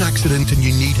you've had an accident and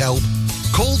you need help,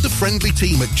 call the friendly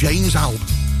team at James Alp.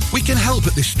 We can help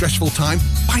at this stressful time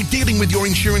by dealing with your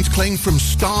insurance claim from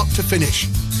start to finish.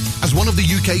 As one of the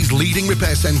UK's leading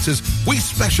repair centres, we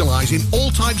specialise in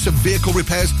all types of vehicle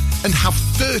repairs and have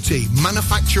 30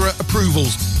 manufacturer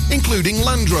approvals, including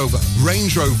Land Rover,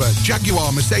 Range Rover,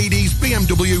 Jaguar, Mercedes,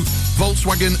 BMW,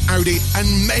 Volkswagen, Audi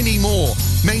and many more,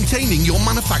 maintaining your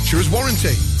manufacturer's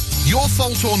warranty. Your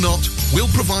fault or not, we'll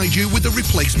provide you with a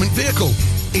replacement vehicle.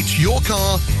 It's your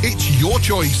car, it's your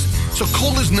choice. So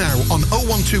call us now on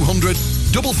 01200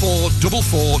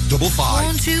 444455.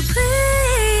 Won't you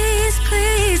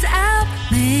please help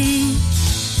me?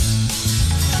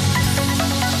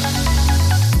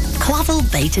 Clavel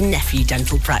Bait & Nephew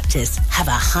Dental Practice have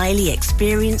a highly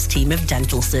experienced team of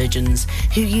dental surgeons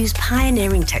who use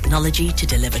pioneering technology to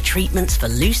deliver treatments for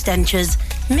loose dentures,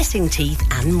 missing teeth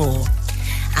and more.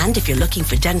 And if you're looking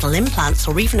for dental implants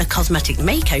or even a cosmetic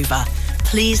makeover,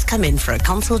 please come in for a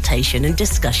consultation and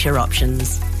discuss your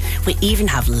options. We even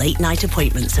have late night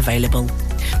appointments available.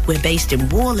 We're based in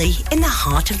Worley in the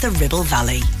heart of the Ribble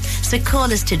Valley. So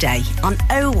call us today on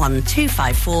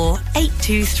 01254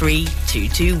 823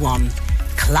 221.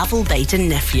 Clavel Bait &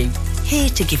 Nephew, here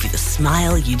to give you the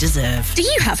smile you deserve. Do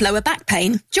you have lower back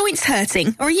pain, joints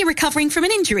hurting, or are you recovering from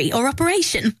an injury or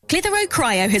operation? Clitheroe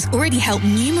Cryo has already helped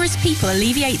numerous people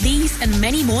alleviate these and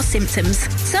many more symptoms.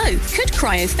 So, could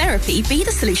cryotherapy be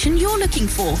the solution you're looking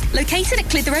for? Located at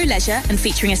Clitheroe Leisure and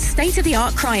featuring a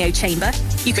state-of-the-art cryo chamber,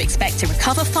 you can expect to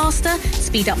recover faster,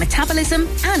 speed up metabolism,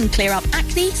 and clear up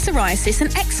acne, psoriasis,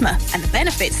 and eczema. And the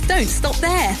benefits don't stop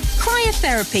there.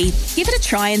 Cryotherapy. Give it a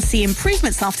try and see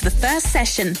improvements after the first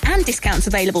session, and discounts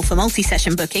available for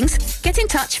multi-session bookings. Get in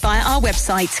touch via our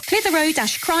website,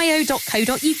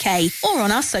 clitheroe-cryo.co.uk, or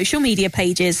on our social media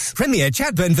pages. Premier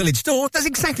Chatburn Village Store does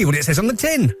exactly what it says on the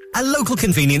tin. A local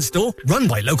convenience store run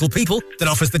by local people that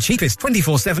offers the cheapest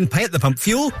 24/7 pay-at-the-pump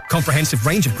fuel, comprehensive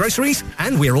range of groceries,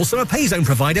 and we're also a pay zone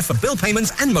provider for bill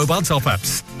payments and mobile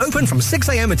top-ups. Open from 6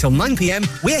 a.m. until 9 p.m.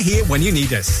 We're here when you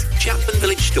need us. Chatburn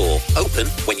Village Store, open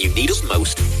when you need us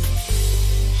most.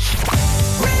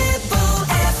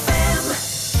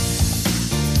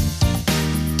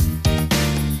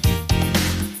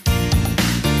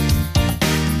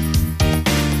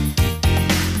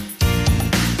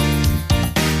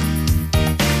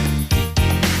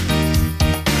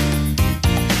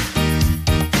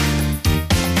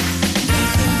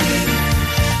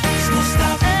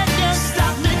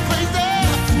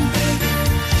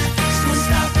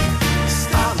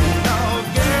 Stop me, no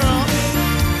girl.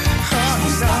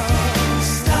 Oh, no.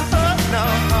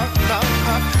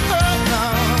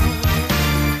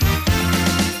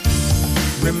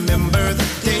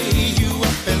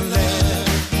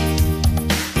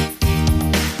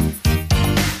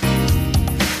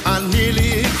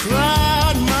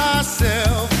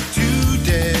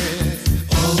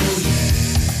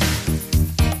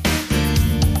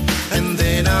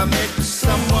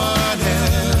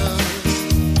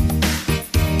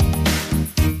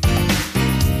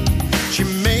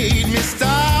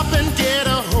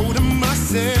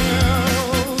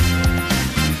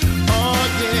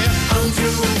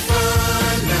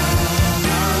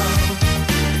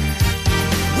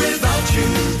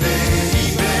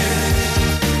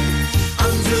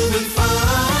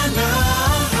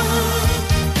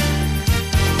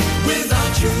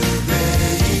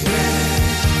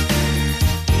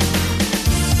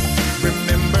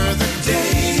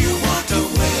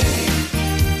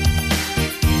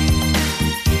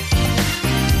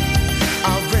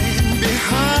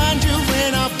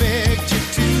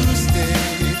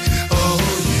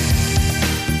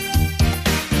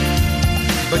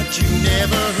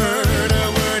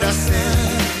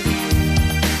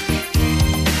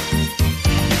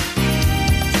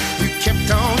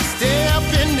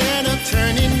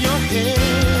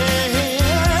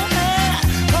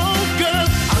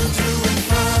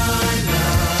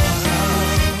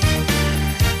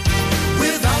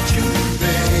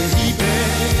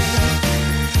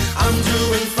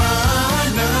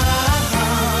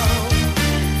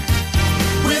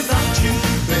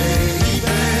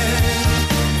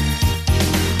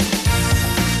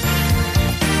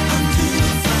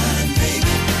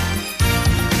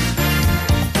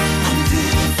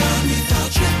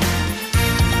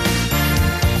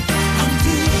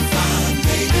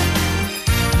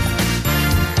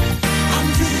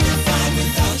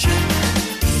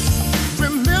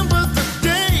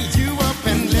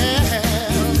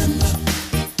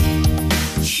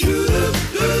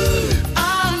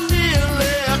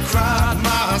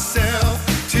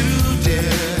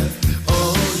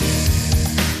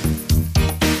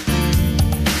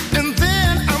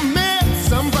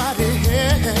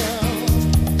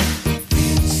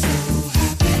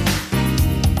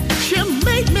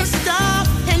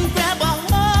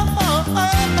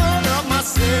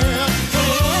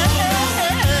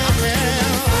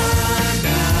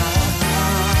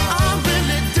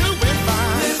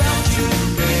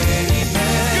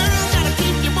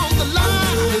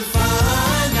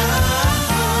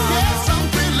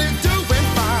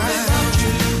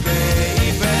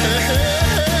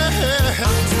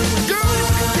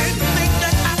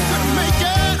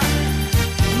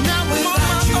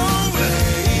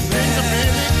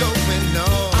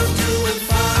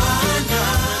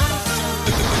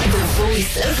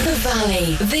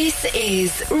 This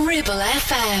is Ribble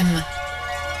FM.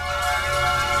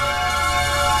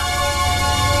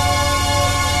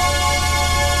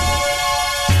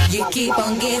 You keep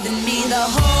on giving me the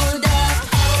hold up.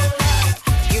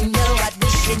 You know what, we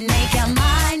should make our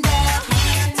mind up.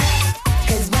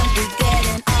 'Cause when we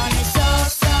getting on it so.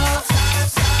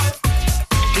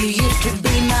 You used to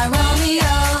be my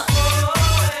Romeo.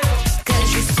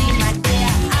 'Cause you see my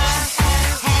dear, I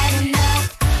have had enough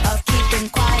of keeping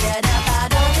quiet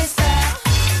about all this stuff.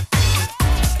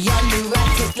 You're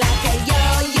neurotic like a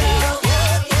yo-yo.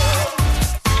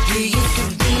 You used to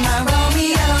be my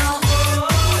Romeo.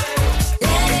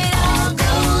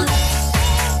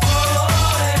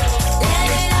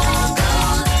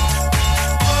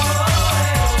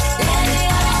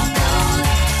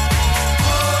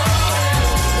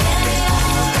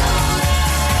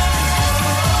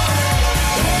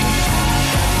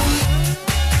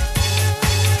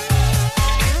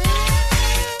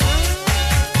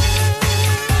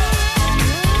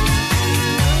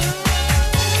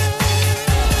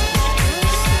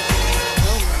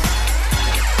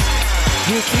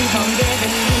 You keep on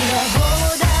giving me the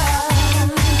hold up.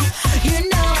 You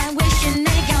know I wish you'd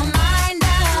make your mind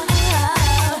up.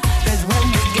 'Cause when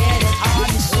we get it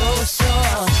on so.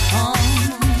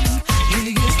 You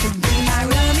used to be my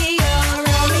Romeo.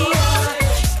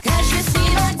 'Cause you see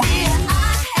my dear,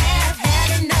 I have had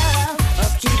enough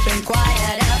of keeping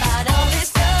quiet about all this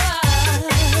stuff.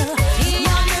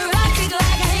 You're neurotic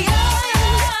like a yo-yo.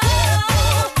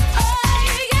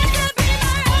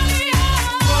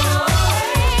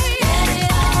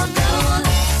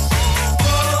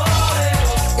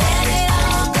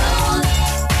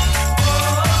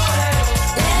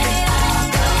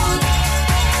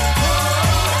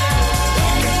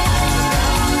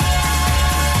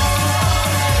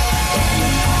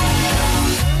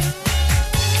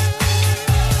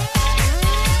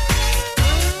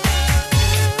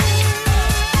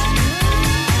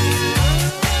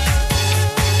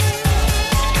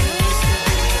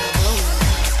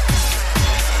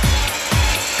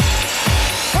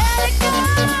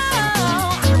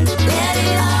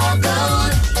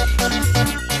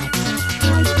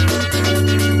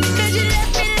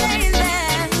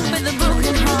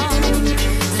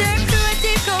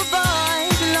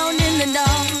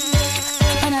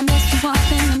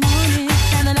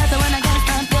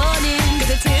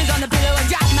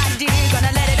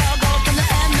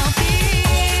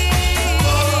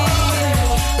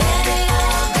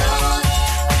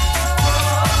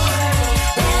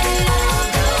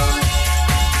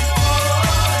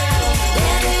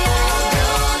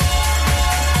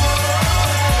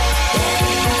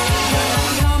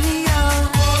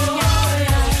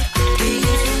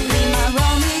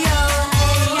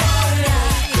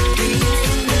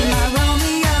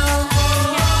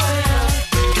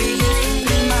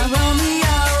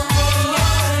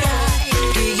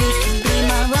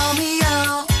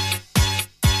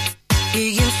 You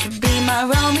used to be my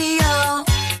Romeo.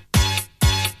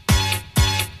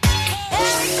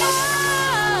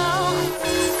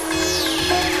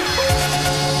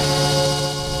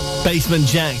 Basement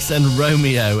Jacks and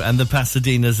Romeo and the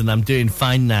Pasadenas, and I'm doing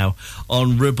fine now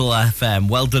on Ribble FM.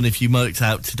 Well done if you worked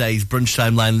out today's Brunch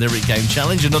Timeline Lyric Game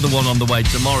Challenge. Another one on the way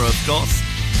tomorrow, of course.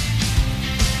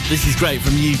 This is great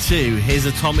from U2. Here's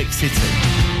Atomic City.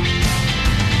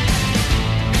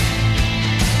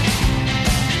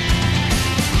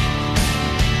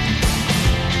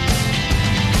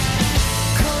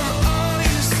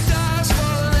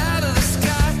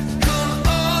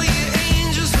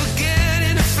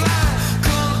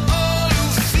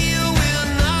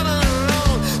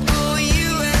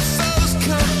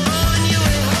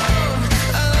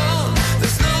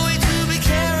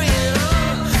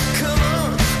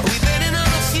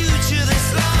 Future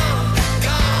this long.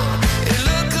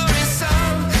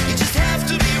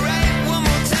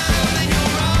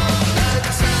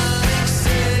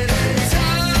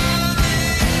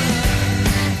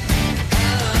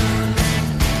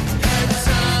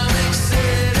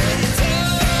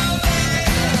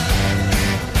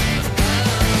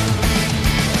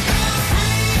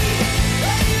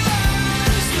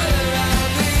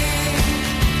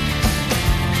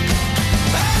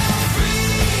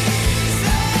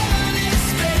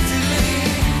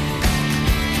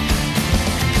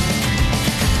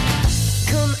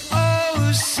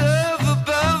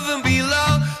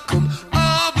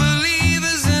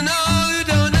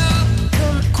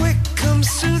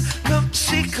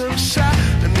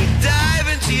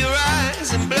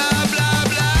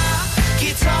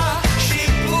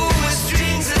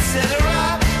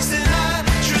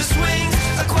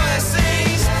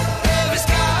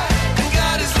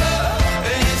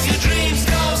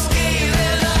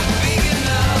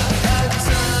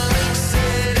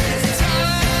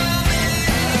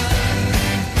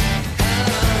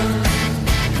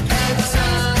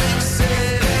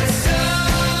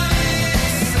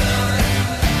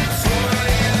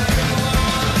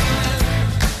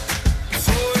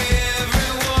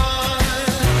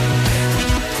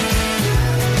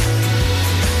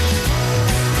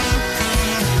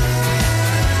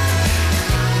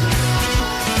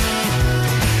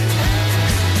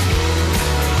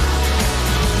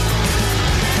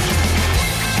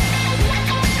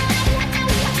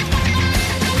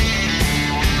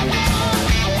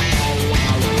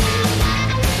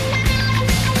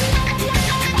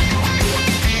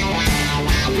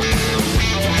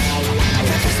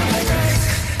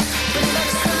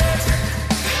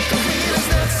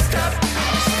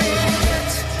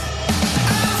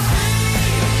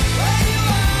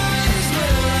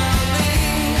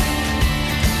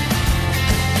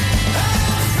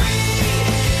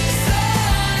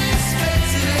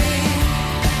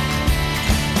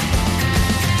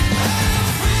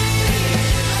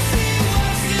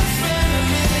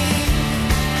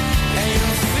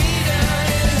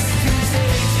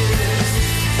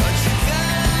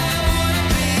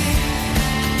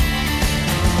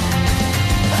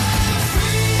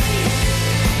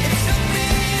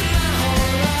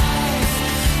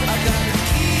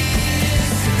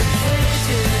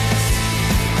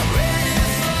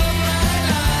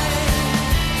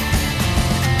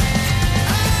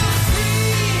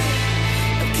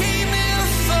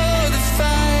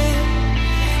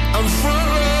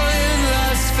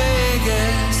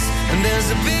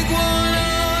 There's a big one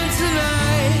on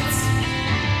tonight.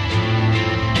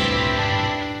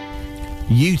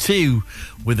 U2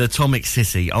 with Atomic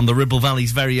City on the Ribble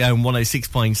Valley's very own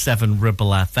 106.7 Ribble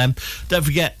FM. Don't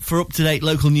forget, for up-to-date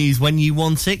local news when you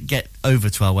want it, get over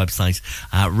to our website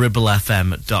at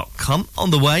ribblefm.com. On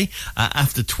the way,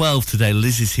 after 12 today,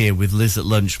 Liz is here with Liz at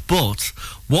Lunch. But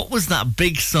what was that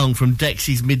big song from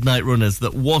Dexy's Midnight Runners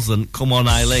that wasn't Come On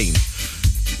Eileen?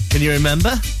 Can you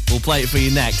remember? We'll play it for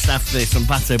you next after this from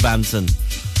Pato Banton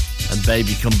and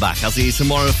Baby Come Back. I'll see you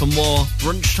tomorrow for more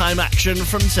brunch time action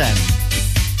from 10.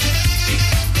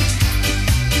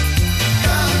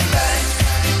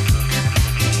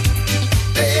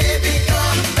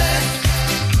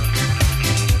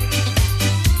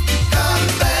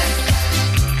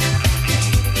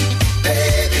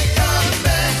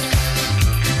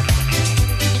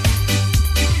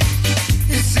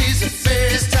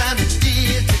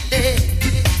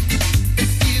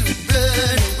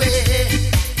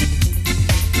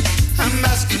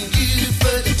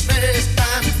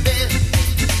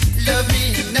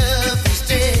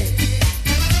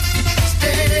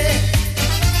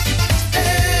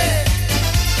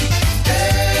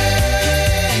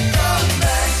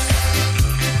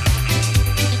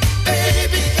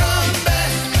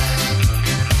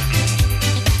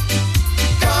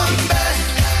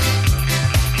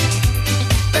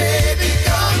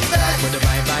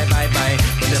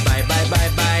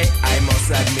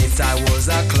 I was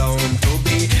a clown to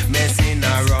be messing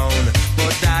around,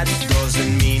 but that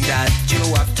doesn't mean that you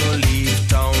have to leave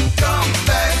town. Come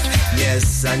back,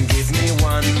 yes, and give me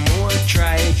one more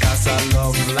try, 'cause a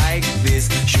love like this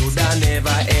should I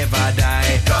never ever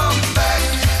die. Come back,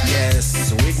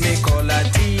 yes, with me color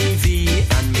TV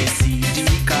and me CD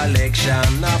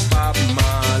collection of Bob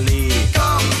Marley.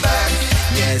 Come back,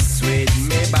 yes, with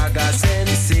me bag of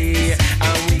Sensei,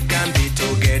 and we can be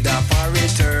together for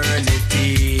eternity.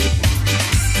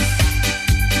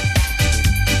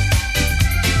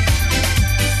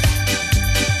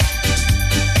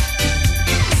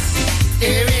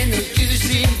 There ain't no use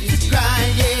in you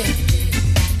crying,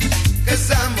 'cause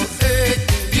I'm more hurt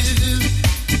than you.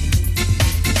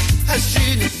 I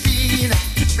shouldn't have been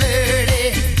flirty,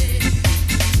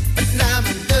 but now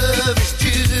my love is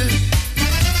true.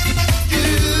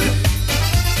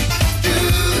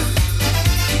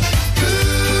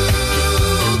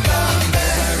 Come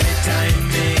back. Every time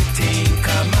me think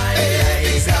of my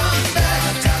eyes,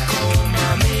 Takoma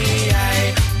me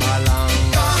I belong.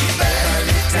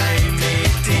 Every time me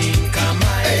think of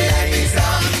my eyes,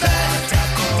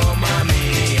 Takoma me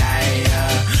I.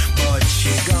 But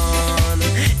she gone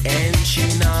and she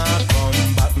not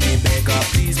come back. Me beg her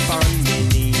please on me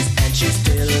knees, and she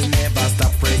still never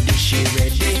stop ready. She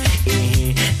ready,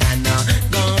 and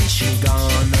gone she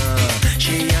gone.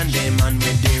 She and the man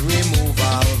with the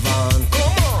removal van.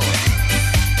 Come on.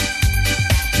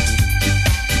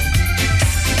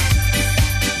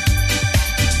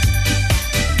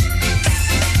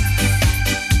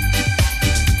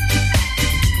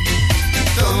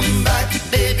 Come back,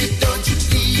 baby, don't you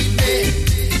leave me.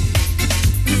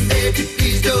 Baby,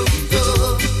 please don't go.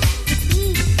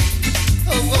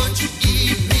 Oh, won't you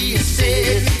give me a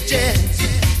second chance?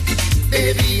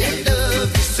 Baby, I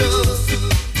love you so.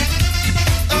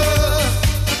 Oh,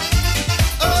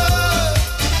 oh,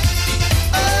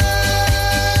 oh,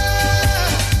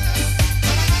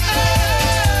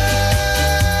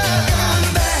 come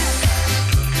back.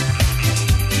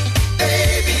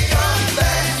 Baby, come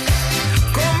back.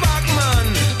 Come back, man.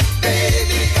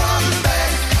 Baby, come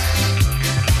back.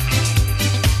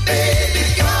 Baby,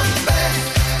 come back.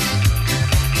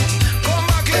 Come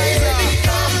back, Lisa. Baby,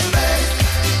 come back.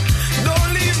 Don't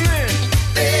leave me.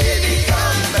 Baby,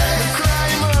 come back. Cry,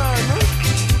 man.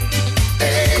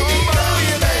 Baby, Come back,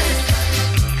 come back.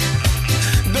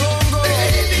 Don't go.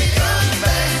 Baby, come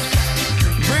back.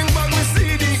 Bring back my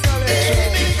CD collection.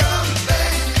 Baby, come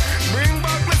back. Bring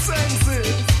back my senses.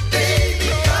 Baby,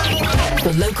 come back.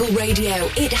 For local radio,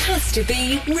 it has to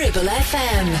be Ribble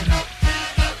FM.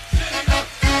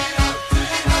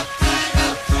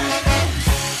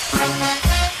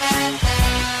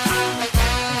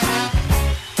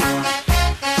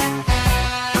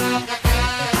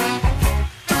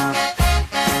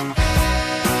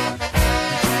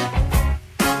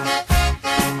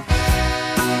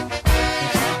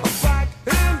 Back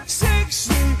in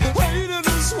 60, waiting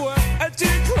to sweat at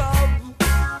the club.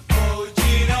 Oh,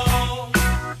 Gino,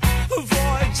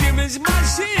 for Jimmy's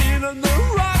machine on the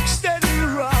rock.